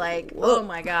 baby. Like, oh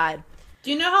my God.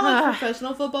 Do you know how much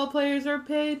professional football players are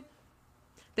paid?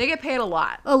 They get paid a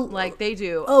lot. Like, they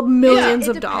do. Millions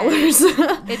Yeah, it of dollars.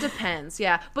 It depends,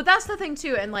 yeah. But that's the thing,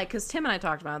 too. And, like, because Tim and I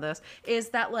talked about this, is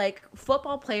that, like,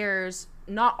 football players,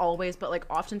 not always, but, like,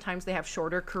 oftentimes they have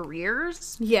shorter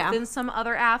careers than some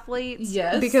other athletes.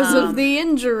 Yes. Because of the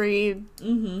injury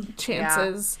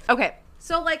chances. Yeah. Okay.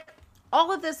 So, like,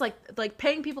 all of this, like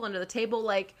paying people under the table,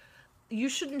 like, you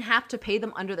shouldn't have to pay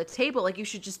them under the table. Like, you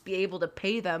should just be able to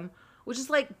pay them, which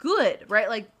is like good, right?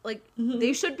 Like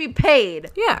they should be paid.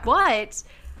 Yeah. But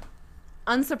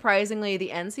unsurprisingly, the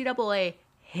NCAA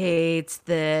hates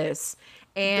this.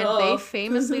 And they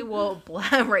famously will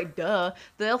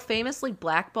they'll famously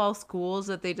blackball schools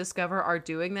that they discover are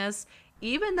doing this,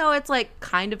 even though it's like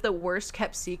kind of the worst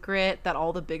kept secret that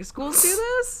all the big schools do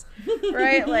this.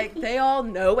 Right? Like, they all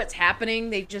know what's happening.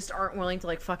 They just aren't willing to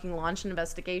like fucking launch an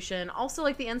investigation. Also,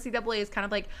 like, the NCAA is kind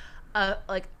of like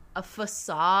a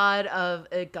facade of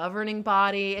a governing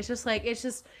body. It's just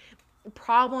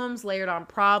problems layered on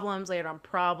problems layered on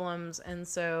problems. And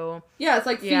so Yeah, it's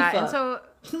like FIFA.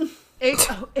 and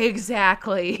so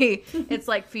exactly. It's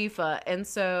like FIFA. And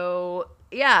so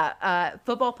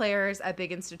football players at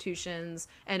big institutions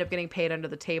end up getting paid under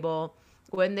the table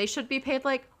when they should be paid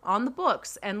like on the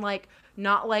books, and like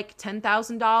not like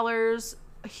 $10,000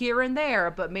 here and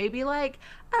there, but maybe like,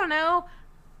 I don't know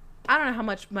how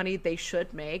much money they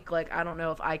should make. Like, I don't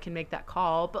know if I can make that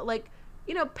call, but like,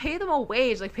 you know, pay them a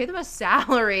wage, like pay them a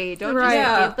salary. Don't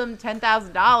just give them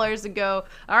 $10,000 and go,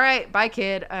 all right, bye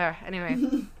kid.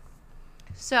 Anyway.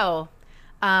 So,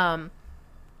 the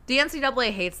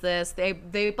NCAA hates this.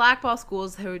 They blackball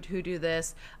schools who do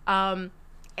this. So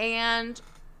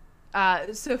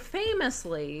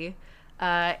famously,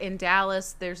 in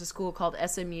Dallas, there's a school called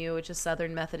SMU, which is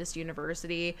Southern Methodist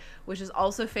University, which is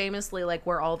also famously like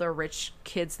where all the rich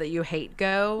kids that you hate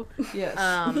go. Yes.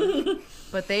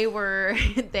 But in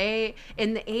the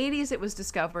 80s, it was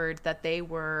discovered that they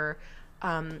were,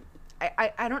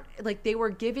 they were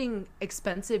giving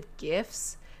expensive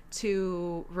gifts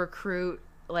to recruit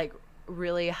like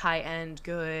really high-end,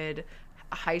 good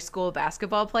high school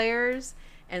basketball players.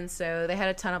 And so they had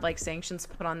a ton of like sanctions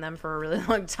put on them for a really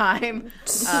long time.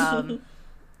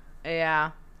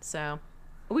 Yeah. So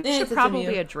we should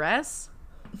probably address.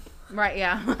 Right.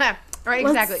 Yeah. Right.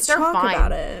 Exactly. Let's They're talk fine.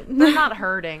 about it. They're not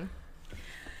hurting.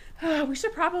 We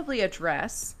should probably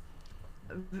address,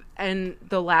 in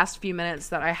the last few minutes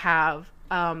that I have,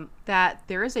 that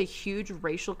there is a huge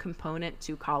racial component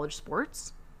to college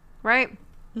sports, right?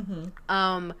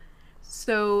 Mm-hmm.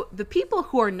 So the people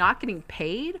who are not getting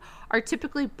paid are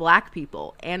typically black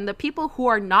people, and the people who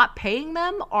are not paying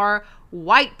them are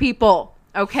white people,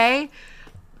 okay?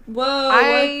 Whoa!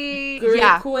 I what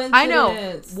great coincidence. I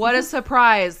know. What a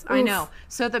surprise. I Oof. know.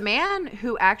 So the man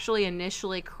who actually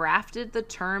initially crafted the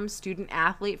term student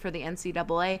athlete for the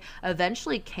NCAA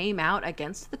eventually came out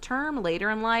against the term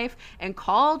later in life and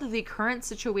called the current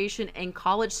situation in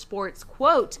college sports,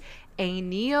 quote, a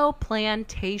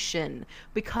neoplantation,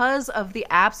 because of the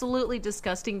absolutely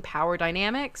disgusting power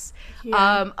dynamics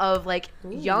of like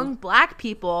young black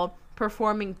people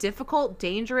performing difficult,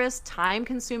 dangerous,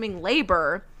 time-consuming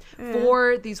labor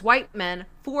for these white men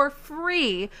for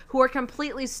free, who are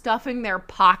completely stuffing their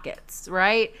pockets,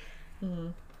 right?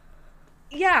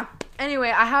 Yeah. Anyway,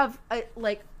 I have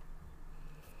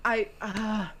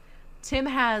Tim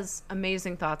has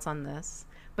amazing thoughts on this,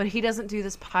 but he doesn't do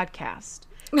this podcast.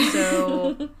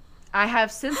 So I have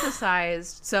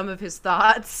synthesized some of his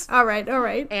thoughts. All right.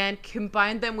 And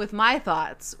combined them with my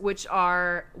thoughts, which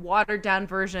are watered down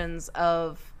versions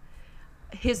of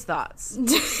his thoughts.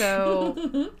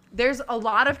 So there's a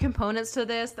lot of components to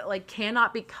this that like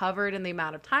cannot be covered in the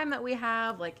amount of time that we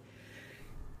have. Like,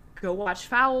 go watch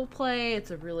Foul Play.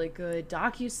 It's a really good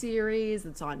docuseries.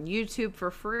 It's on YouTube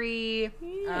for free.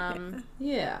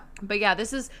 Yeah. But yeah,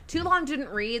 this is Too Long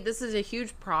Didn't Read. This is a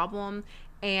huge problem.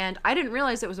 And I didn't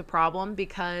realize it was a problem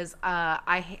because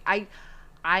I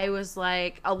was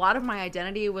like, a lot of my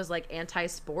identity was like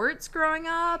anti-sports growing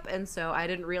up. And so I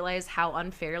didn't realize how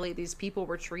unfairly these people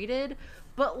were treated.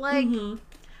 But like,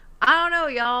 I don't know,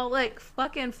 y'all. Like,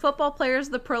 fucking football players,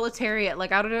 the proletariat.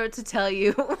 Like, I don't know what to tell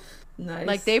you. Nice.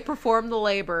 Like, they perform the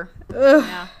labor. Ugh.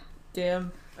 Yeah.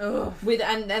 Damn. Ugh.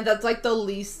 And that's like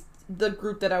the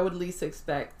group that I would least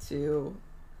expect to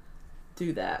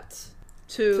do that.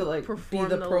 To like perform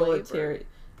be the proletariat.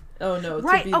 Oh no,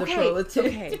 right, to be the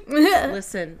proletariat. Okay.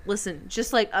 Listen.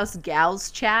 Just like us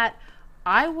gals chat,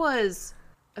 I was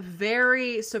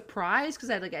very surprised because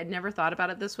I'd never thought about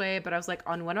it this way, but I was like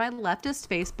on one of my leftist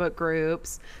Facebook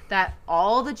groups that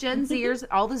all the Gen Zers,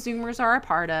 all the Zoomers are a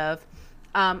part of.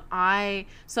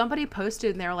 Somebody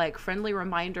posted in their like friendly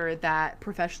reminder that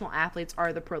professional athletes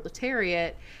are the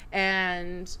proletariat,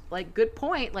 and like, good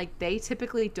point. Like, they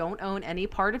typically don't own any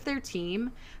part of their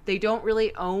team. They don't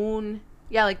really own,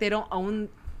 they don't own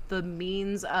the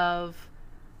means of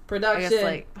Production. I guess,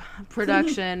 like,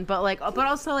 production, but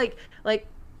also like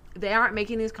they aren't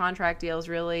making these contract deals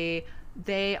really.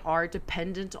 They're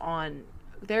dependent on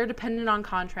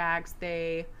contracts.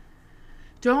 They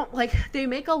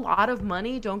make a lot of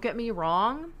money, don't get me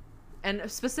wrong, and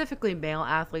specifically male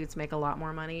athletes make a lot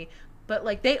more money, but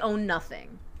like, they own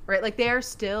nothing, right? Like, they are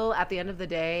still, at the end of the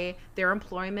day, their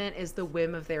employment is the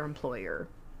whim of their employer.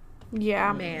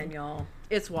 Yeah. Man, y'all,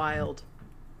 it's wild.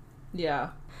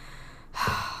 Yeah.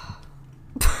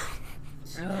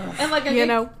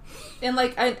 And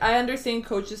like, I understand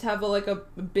coaches have a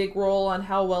big role on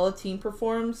how well a team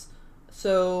performs.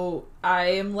 So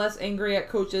I am less angry at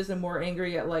coaches and more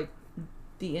angry at like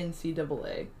the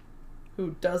NCAA,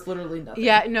 who does literally nothing.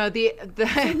 Yeah, no,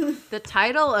 the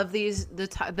title of these,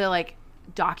 the like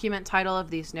document title of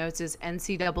these notes is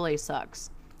NCAA sucks.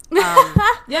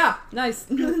 Yeah, nice.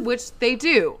 Which they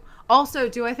do. Also,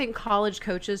 do I think college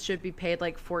coaches should be paid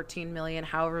like $14 million,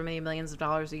 however many millions of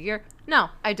dollars a year? No,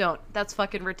 I don't. That's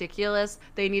fucking ridiculous.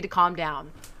 They need to calm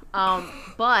down.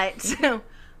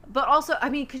 But also, I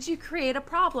mean, could you create a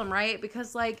problem, right?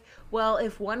 Because, like, well,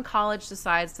 if one college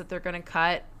decides that they're going to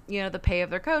cut, the pay of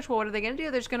their coach, well, what are they going to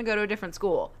do? They're just going to go to a different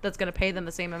school that's going to pay them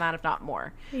the same amount, if not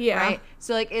more. Yeah. Right?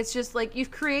 So, like, it's just, like,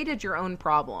 you've created your own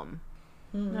problem.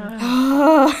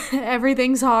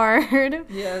 Everything's hard.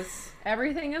 Yes.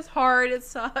 Everything is hard. It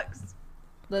sucks.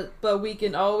 But we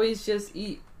can always just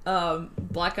eat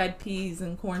black-eyed peas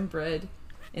and cornbread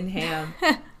and ham.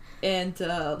 And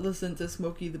listen to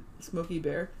Smokey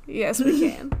Bear. Yes, we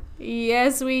can.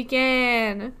 Yes, we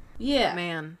can. Yeah.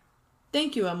 Man.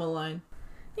 Thank you, Emmeline.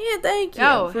 Yeah, thank you.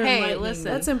 Oh, for hey, enlightening listen.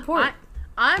 me. That's important.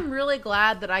 I'm really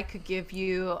glad that I could give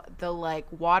you the, like,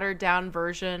 watered-down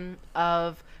version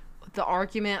of the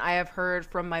argument I have heard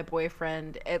from my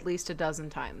boyfriend at least a dozen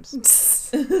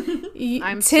times.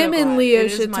 I'm so Tim and glad. Leo It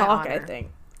is should my talk, honor. I think.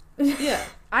 Yeah.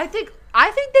 I think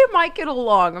they might get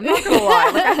along. I'm not gonna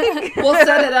lie. Like, I think We'll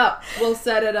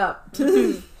set it up.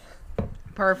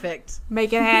 perfect.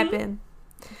 Make it happen.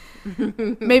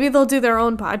 Maybe they'll do their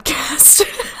own podcast.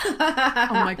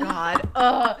 Oh my god.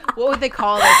 What would they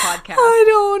call their podcast? I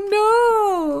don't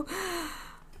know.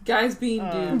 Guys being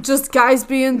dudes. Just guys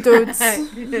being dudes.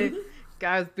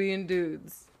 Guys being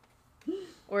dudes.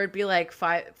 Or it'd be like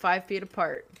 5 feet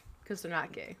apart because they're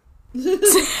not gay.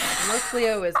 Unless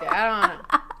Leo is gay. I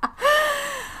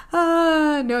don't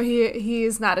know. No, he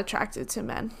is not attracted to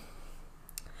men.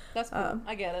 That's cool.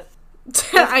 I get it.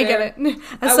 I get it.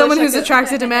 As someone who's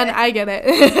attracted to men, I get it.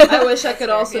 I wish I could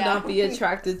also not be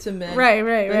attracted to men. Right.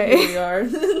 But here we are.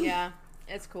 Yeah,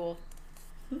 it's cool.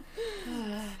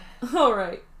 All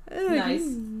right. Nice.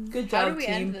 Good job, How do we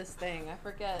team. end this thing? I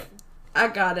forget. I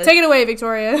got it. Take it away,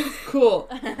 Victoria. Cool.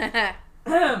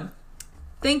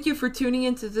 Thank you for tuning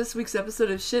into this week's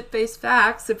episode of Shitfaced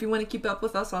Facts. If you want to keep up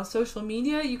with us on social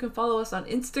media, you can follow us on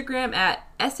Instagram at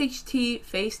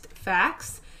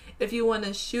SHTFacedFacts. If you want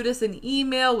to shoot us an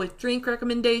email with drink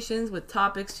recommendations, with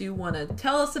topics you want to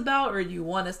tell us about or you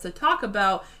want us to talk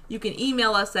about, you can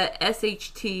email us at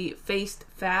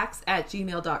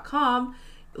shtfacedfacts@gmail.com.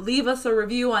 Leave us a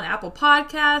review on Apple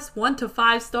Podcasts, 1 to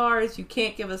 5 stars. You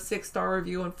can't give a 6-star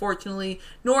review, unfortunately,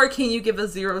 nor can you give a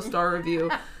 0-star review.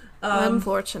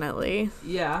 Unfortunately.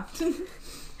 Yeah.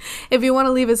 If you want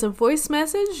to leave us a voice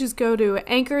message, just go to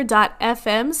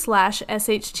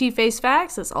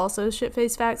anchor.fm/SHTFacedFacts. It's also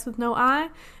Shitfaced Facts with no I.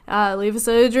 Leave us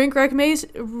a drink recommendation,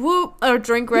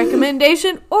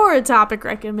 or a topic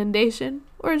recommendation,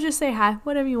 or just say hi,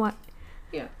 whatever you want.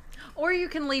 Yeah. Or you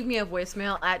can leave me a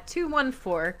voicemail at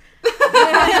 214.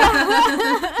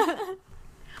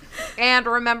 And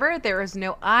remember, there is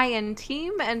no I in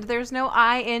team and there's no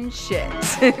I in shit.